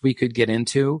specifics we could get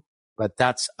into, but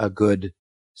that's a good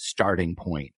starting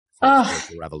point for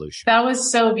the revolution. That was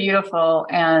so beautiful.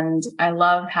 And I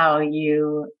love how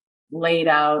you laid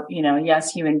out,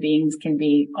 yes, human beings can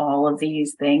be all of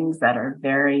these things that are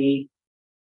very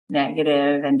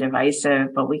negative and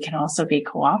divisive, but we can also be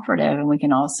cooperative and we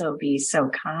can also be so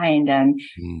kind. And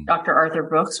Dr. Arthur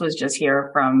Brooks was just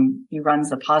here he runs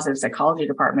the positive psychology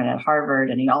department at Harvard.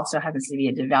 And he also happens to be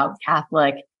a devout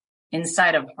Catholic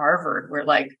inside of Harvard, where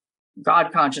like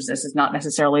God consciousness is not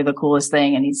necessarily the coolest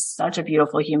thing. And he's such a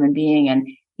beautiful human being. And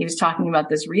he was talking about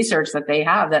this research that they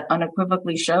have that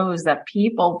unequivocally shows that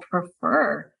people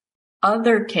prefer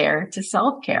other care to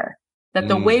self-care. That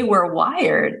the way we're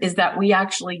wired is that we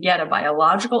actually get a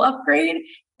biological upgrade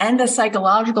and a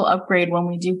psychological upgrade when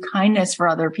we do kindness for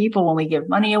other people, when we give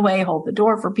money away, hold the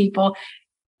door for people.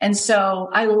 And so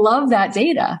I love that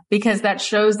data because that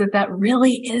shows that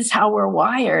really is how we're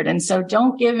wired. And so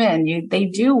don't give in. They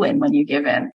do win when you give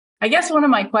in. I guess one of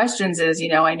my questions is,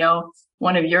 I know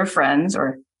one of your friends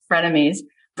or frenemies,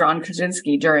 Ron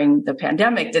Krasinski, during the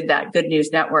pandemic did that Good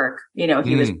News Network. He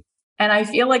was. And I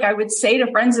feel like I would say to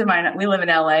friends of mine, we live in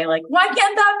LA, like, why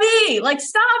can't that be? Like,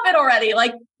 stop it already.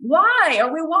 Like, why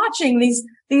are we watching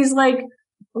these like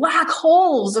black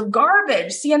holes of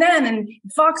garbage, CNN and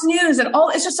Fox News and all?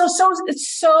 It's just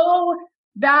it's so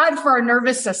bad for our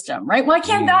nervous system, right? Why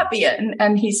can't that be it?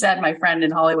 And he said, my friend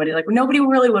in Hollywood, he's like, nobody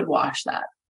really would watch that.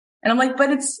 And I'm like, but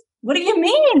what do you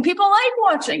mean? People like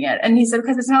watching it. And he said,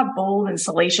 because it's not bold and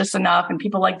salacious enough and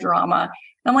people like drama.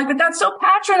 And I'm like, but that's so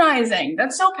patronizing.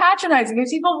 That's so patronizing because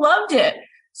people loved it.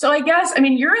 So I guess,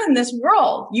 you're in this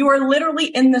world. You are literally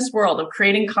in this world of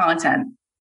creating content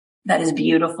that is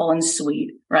beautiful and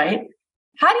sweet, right?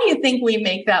 How do you think we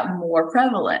make that more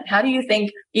prevalent? How do you think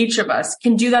each of us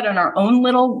can do that in our own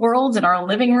little worlds, in our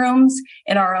living rooms,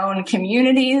 in our own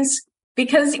communities?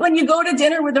 Because when you go to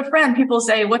dinner with a friend, people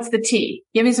say, what's the tea?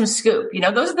 Give me some scoop.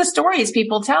 Those are the stories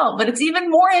people tell, but it's even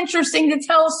more interesting to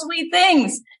tell sweet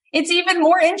things. It's even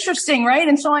more interesting, right?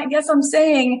 And so I guess I'm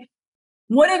saying,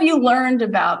 what have you learned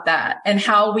about that and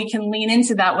how we can lean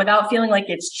into that without feeling like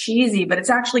it's cheesy, but it's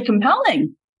actually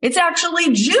compelling. It's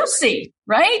actually juicy,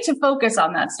 right? To focus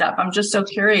on that stuff. I'm just so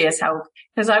curious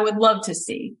because I would love to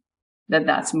see that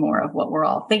that's more of what we're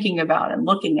all thinking about and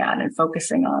looking at and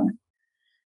focusing on.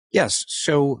 Yes.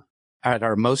 So at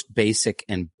our most basic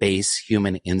and base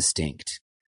human instinct,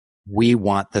 we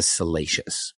want the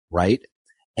salacious, right?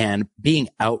 And being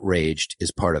outraged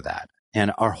is part of that.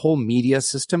 And our whole media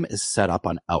system is set up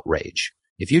on outrage.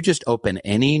 If you just open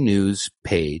any news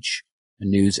page, a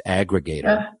news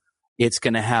aggregator, it's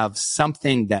going to have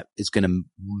something that is going to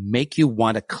make you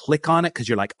want to click on it because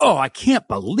you're like, oh, I can't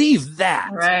believe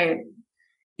that. Right.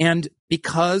 And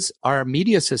because our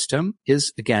media system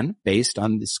is, again, based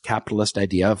on this capitalist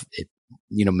idea of it,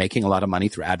 making a lot of money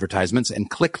through advertisements and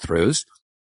click-throughs,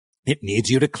 it needs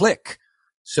you to click.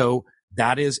 So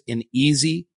that is an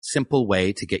easy, simple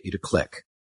way to get you to click.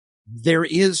 There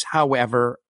is,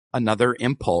 however, another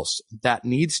impulse that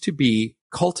needs to be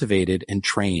cultivated and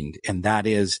trained, and that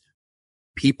is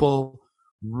people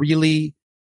really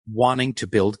wanting to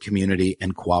build community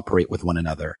and cooperate with one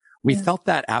another. We felt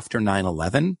that after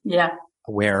 9/11,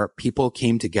 where people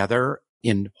came together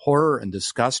in horror and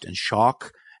disgust and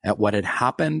shock at what had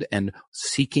happened and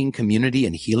seeking community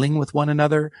and healing with one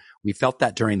another. We felt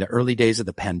that during the early days of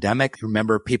the pandemic.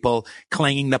 Remember people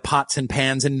clanging the pots and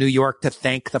pans in New York to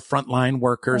thank the frontline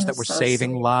workers that were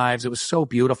saving lives. It was so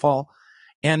beautiful.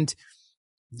 And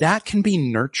that can be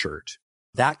nurtured.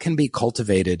 That can be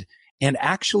cultivated. And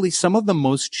actually, some of the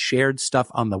most shared stuff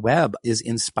on the web is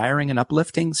inspiring and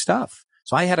uplifting stuff.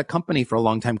 So I had a company for a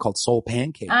long time called Soul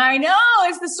Pancake. I know,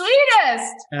 it's the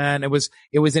sweetest. And it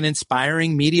was an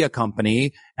inspiring media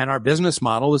company. And our business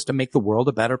model was to make the world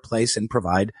a better place and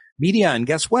provide media. And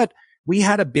guess what? We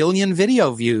had 1 billion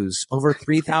video views, over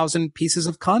 3,000 pieces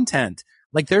of content.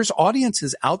 Like there's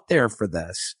audiences out there for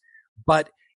this,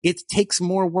 but it takes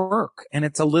more work and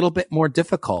it's a little bit more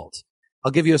difficult.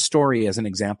 I'll give you a story as an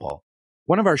example.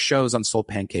 One of our shows on Soul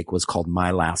Pancake was called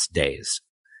My Last Days.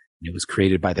 It was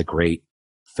created by the great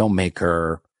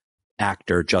filmmaker,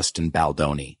 actor, Justin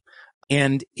Baldoni.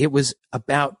 And it was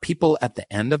about people at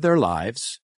the end of their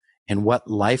lives and what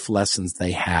life lessons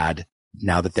they had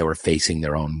now that they were facing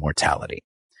their own mortality.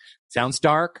 Sounds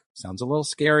dark, sounds a little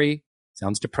scary,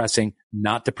 sounds depressing,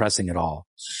 not depressing at all.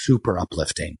 Super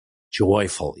uplifting,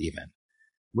 joyful even.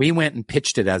 We went and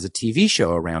pitched it as a TV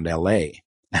show around LA.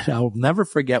 And I'll never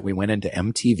forget, we went into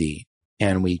MTV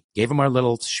and we gave them our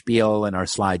little spiel and our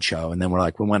slideshow. And then we're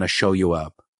like, we want to show you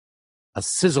a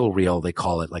sizzle reel, they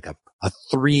call it, like a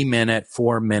 3-minute,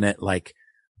 4-minute, like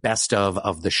best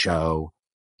of the show.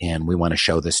 And we want to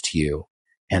show this to you.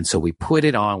 And so we put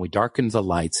it on, we darkened the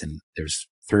lights, and there's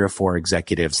 3 or 4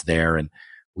 executives there, and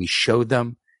we showed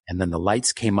them. And then the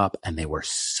lights came up and they were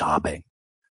sobbing.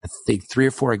 I think 3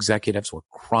 or 4 executives were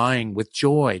crying with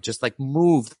joy, just like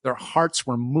moved. Their hearts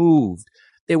were moved.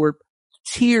 They were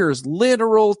tears,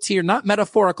 literal tears, not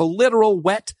metaphorical, literal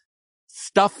wet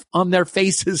stuff on their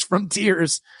faces from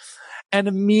tears. And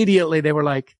immediately they were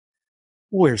like,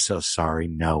 we're so sorry.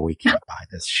 No, we can't buy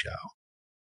this show.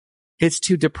 It's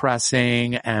too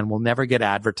depressing and we'll never get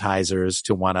advertisers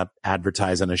to want to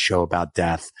advertise on a show about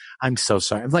death. I'm so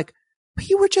sorry. I'm like, but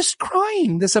you were just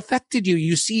crying. This affected you.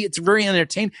 You see, it's very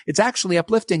entertaining. It's actually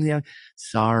uplifting. Like,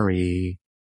 sorry.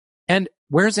 And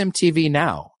where's MTV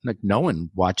now? Like, no one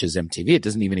watches MTV. It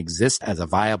doesn't even exist as a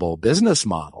viable business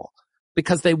model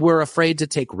because they were afraid to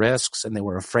take risks and they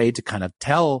were afraid to kind of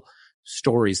tell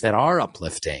stories that are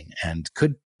uplifting and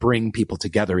could bring people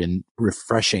together in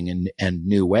refreshing and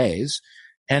new ways.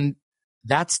 And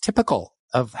that's typical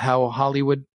of how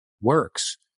Hollywood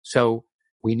works. So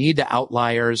we need the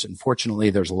outliers. And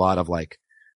fortunately, there's a lot of like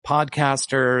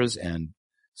podcasters and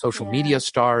social media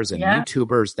stars and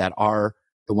YouTubers that are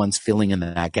the ones filling in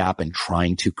that gap and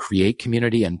trying to create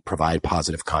community and provide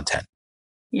positive content.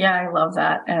 Yeah, I love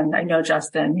that. And I know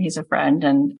Justin, he's a friend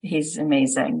and he's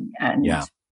amazing and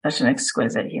such an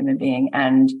exquisite human being.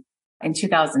 And in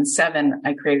 2007,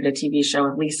 I created a TV show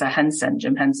with Lisa Henson,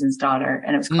 Jim Henson's daughter,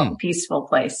 and it was called Peaceful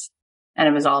Place. And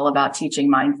it was all about teaching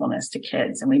mindfulness to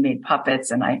kids. And we made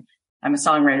puppets, and I'm a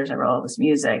songwriter, so I wrote all this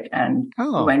music. And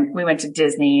we went to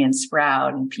Disney and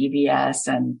Sprout and PBS.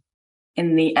 And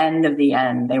in the end of the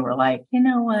end, they were like, you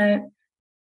know what?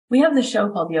 We have the show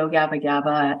called Yo Gabba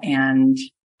Gabba, and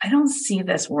I don't see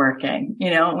this working.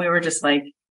 You know, we were just like,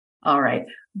 all right.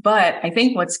 But I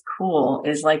think what's cool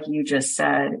is, like you just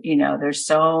said, you know, there's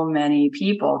so many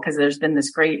people because there's been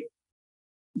this great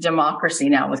democracy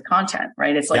now with content,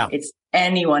 right? It's like, it's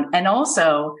anyone. And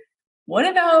also, what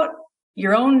about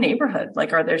your own neighborhood?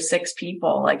 Like, are there 6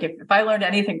 people? Like, if I learned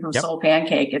anything from Soul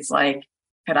Pancake, it's like,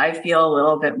 could I feel a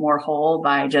little bit more whole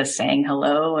by just saying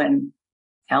hello and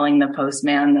telling the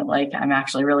postman that, like, I'm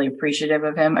actually really appreciative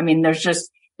of him? I mean, there's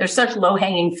such low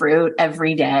hanging fruit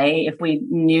every day. If we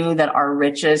knew that our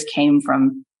riches came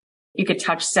from you could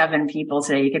touch 7 people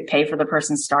today. You could pay for the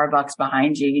person's Starbucks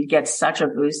behind you. You'd get such a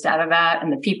boost out of that.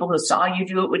 And the people who saw you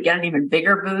do it would get an even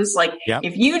bigger boost. Like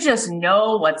if you just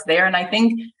know what's there. And I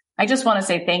think I just want to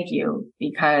say thank you,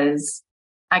 because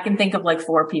I can think of like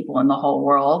 4 people in the whole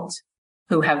world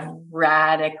who have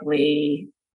radically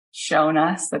shown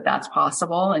us that that's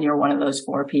possible. And you're one of those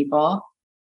 4 people,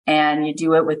 and you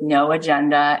do it with no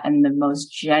agenda and the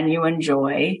most genuine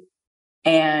joy.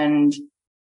 And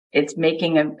it's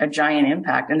making a giant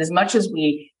impact. And as much as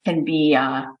we can be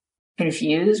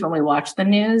confused when we watch the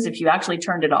news, if you actually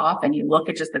turned it off and you look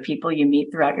at just the people you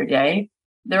meet throughout your day,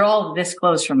 they're all this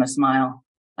close from a smile.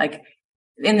 Like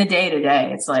in the day to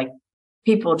day, it's like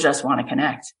people just want to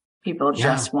connect. People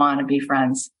just want to be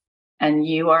friends. And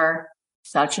you are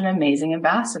such an amazing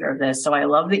ambassador of this. So I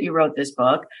love that you wrote this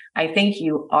book. I think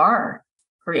you are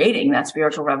creating that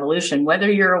spiritual revolution, whether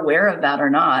you're aware of that or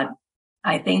not.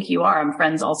 I think you are. I'm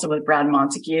friends also with Brad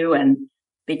Montague, and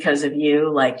because of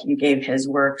you, like you gave his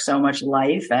work so much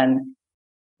life, and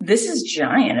this is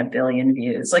giant, 1 billion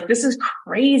views. Like this is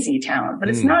crazy talent, but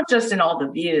it's not just in all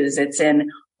the views. It's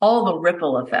in all the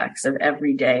ripple effects of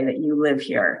every day that you live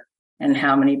here and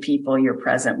how many people you're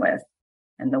present with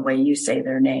and the way you say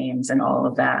their names and all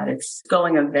of that. It's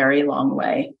going a very long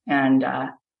way. And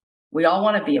we all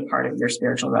want to be a part of your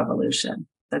spiritual revolution.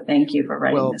 So thank you for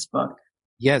writing this book.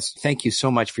 Yes. Thank you so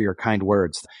much for your kind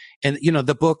words. And,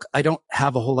 the book, I don't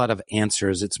have a whole lot of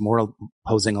answers. It's more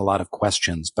posing a lot of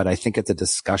questions, but I think it's a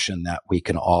discussion that we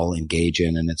can all engage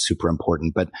in, and it's super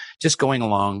important. But just going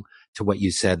along to what you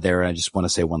said there, I just want to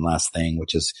say one last thing,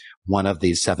 which is one of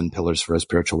these 7 pillars for a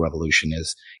spiritual revolution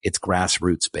is it's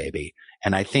grassroots, baby.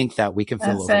 And I think that we can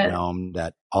feel overwhelmed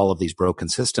at all of these broken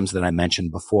systems that I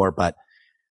mentioned before, but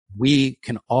we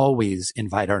can always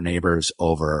invite our neighbors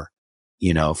over,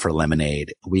 for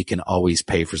lemonade. We can always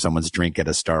pay for someone's drink at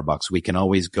a Starbucks. We can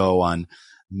always go on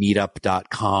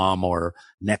meetup.com or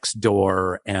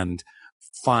Nextdoor and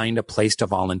find a place to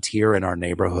volunteer in our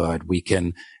neighborhood. We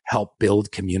can help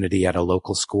build community at a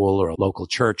local school or a local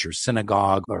church or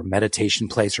synagogue or meditation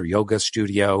place or yoga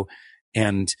studio.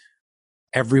 And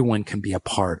everyone can be a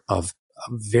part of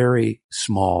very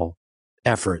small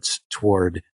efforts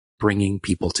toward bringing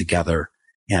people together.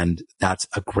 And that's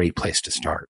a great place to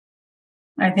start.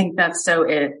 I think that's so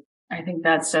it.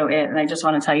 And I just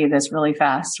want to tell you this really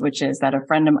fast, which is that a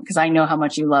friend of mine, because I know how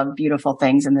much you love beautiful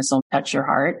things and this will touch your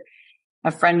heart. A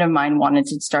friend of mine wanted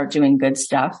to start doing good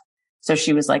stuff. So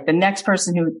she was like, the next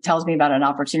person who tells me about an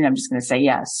opportunity, I'm just going to say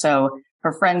yes. So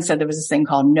her friend said there was this thing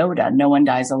called NODA, No One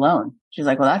Dies Alone. She's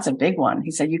like, well, that's a big one.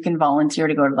 He said, you can volunteer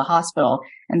to go to the hospital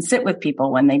and sit with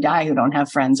people when they die who don't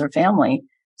have friends or family.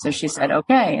 So she said,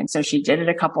 okay. And so she did it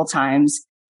a couple times.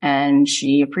 And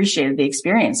she appreciated the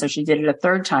experience. So she did it a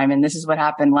 3rd time. And this is what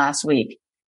happened last week.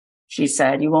 She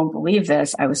said, you won't believe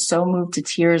this. I was so moved to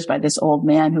tears by this old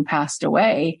man who passed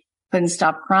away. Couldn't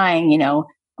stop crying,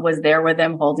 was there with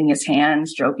him, holding his hand,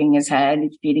 stroking his head,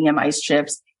 feeding him ice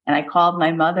chips. And I called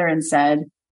my mother and said,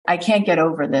 I can't get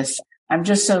over this. I'm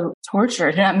just so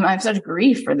tortured. And I have such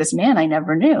grief for this man I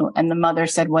never knew. And the mother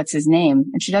said, what's his name?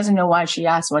 And she doesn't know why she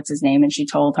asked, what's his name? And she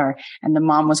told her, and the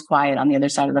mom was quiet on the other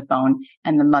side of the phone.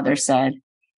 And the mother said,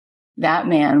 that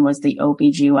man was the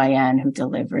OBGYN who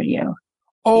delivered you.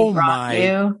 Oh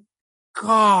my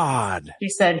God. She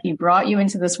said, he brought you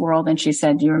into this world. And she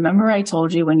said, do you remember I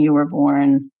told you when you were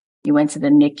born, you went to the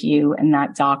NICU and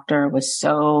that doctor was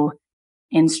so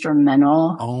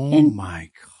instrumental.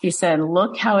 My God. She said,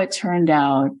 look how it turned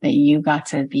out that you got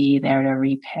to be there to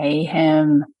repay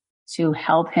him, to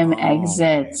help him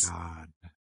exit. My God.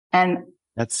 And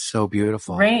that's so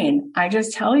beautiful. Rainn, I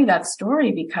just tell you that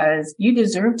story because you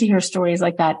deserve to hear stories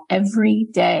like that every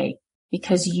day,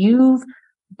 because you've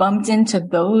bumped into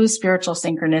those spiritual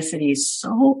synchronicities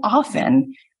so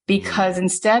often, because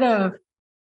instead of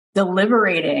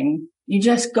deliberating, you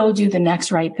just go do the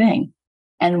next right thing.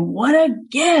 And what a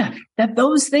gift that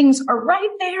those things are right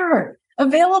there,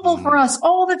 available for us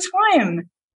all the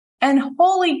time. And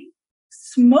holy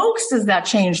smokes, does that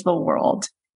change the world?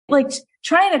 Like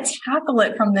trying to tackle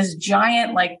it from this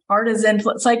giant, like partisan,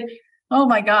 it's like, oh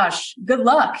my gosh, good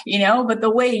luck, but the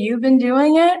way you've been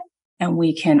doing it, and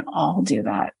we can all do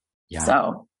that. Yeah.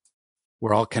 So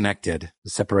we're all connected. The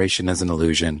separation is an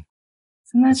illusion.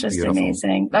 And that's just beautiful.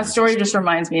 Amazing. That story just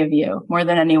reminds me of you more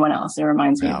than anyone else. It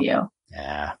reminds me of you.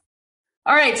 Yeah.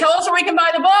 All right. Tell us where we can buy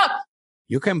the book.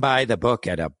 You can buy the book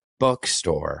at a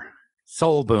bookstore.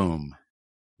 Soul Boom.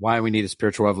 Why We Need a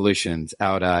Spiritual Revolution. It's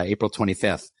out April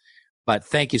 25th. But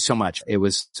thank you so much. It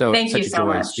was such a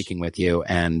joy speaking with you,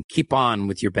 and keep on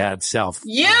with your bad self.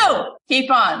 You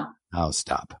keep on. Oh,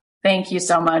 stop. Thank you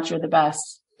so much. You're the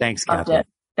best. Thanks, Loved Kathy. it.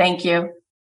 Thank you.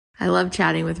 I love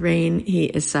chatting with Rainn. He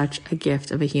is such a gift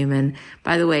of a human.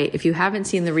 By the way, if you haven't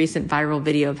seen the recent viral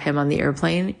video of him on the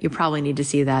airplane, you probably need to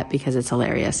see that because it's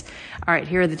hilarious. All right,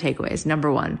 here are the takeaways.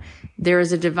 Number one, there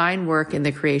is a divine work in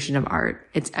the creation of art.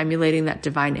 It's emulating that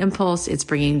divine impulse. It's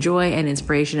bringing joy and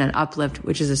inspiration and uplift,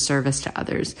 which is a service to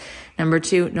others. Number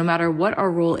two, no matter what our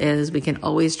role is, we can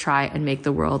always try and make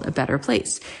the world a better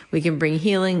place. We can bring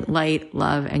healing, light,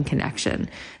 love, and connection.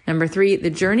 Number three,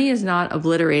 the journey is not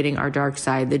obliterating our dark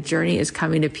side. The journey is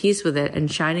coming to peace with it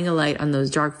and shining a light on those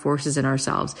dark forces in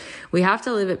ourselves. We have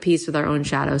to live at peace with our own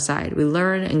shadow side. We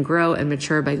learn and grow and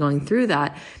mature by going through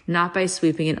that, not by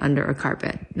sweeping it under a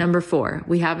carpet. Number four,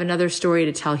 we have another story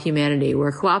to tell humanity.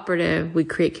 We're cooperative. We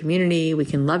create community. We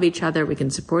can love each other. We can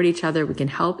support each other. We can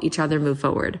help each other move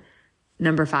forward.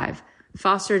 Number five,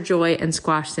 foster joy and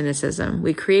squash cynicism.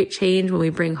 We create change when we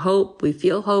bring hope. We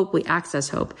feel hope. We access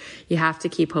hope. You have to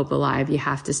keep hope alive. You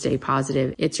have to stay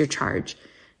positive. It's your charge.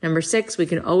 Number six, we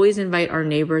can always invite our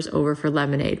neighbors over for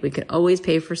lemonade. We can always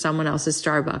pay for someone else's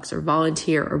Starbucks or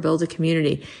volunteer or build a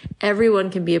community. Everyone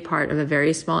can be a part of a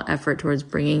very small effort towards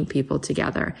bringing people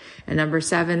together. And number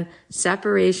seven,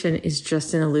 separation is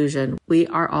just an illusion. We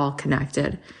are all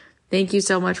connected. Thank you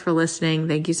so much for listening.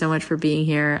 Thank you so much for being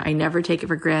here. I never take it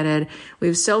for granted. We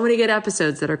have so many good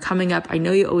episodes that are coming up. I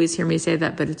know you always hear me say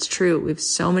that, but it's true. We have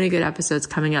so many good episodes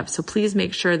coming up. So please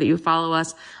make sure that you follow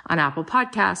us on Apple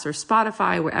Podcasts or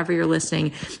Spotify, wherever you're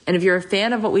listening. And if you're a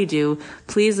fan of what we do,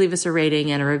 please leave us a rating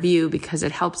and a review because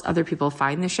it helps other people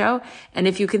find the show. And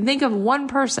if you can think of one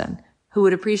person who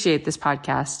would appreciate this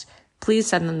podcast, please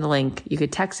send them the link. You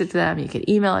could text it to them, you could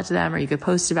email it to them, or you could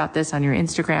post about this on your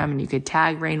Instagram and you could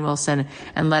tag Rainn Wilson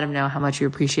and let him know how much you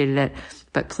appreciated it.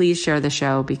 But please share the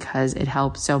show because it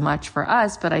helps so much for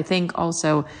us. But I think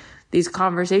also these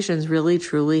conversations really,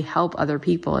 truly help other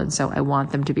people. And so I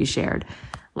want them to be shared.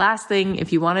 Last thing,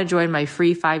 if you want to join my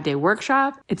free 5-day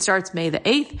workshop, it starts May the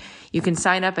 8th. You can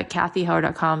sign up at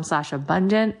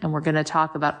kathyheller.com/abundant. And we're going to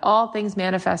talk about all things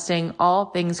manifesting, all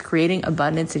things creating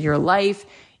abundance in your life.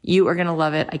 You are going to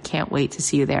love it. I can't wait to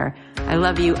see you there. I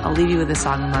love you. I'll leave you with a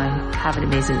song of mine. Have an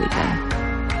amazing weekend.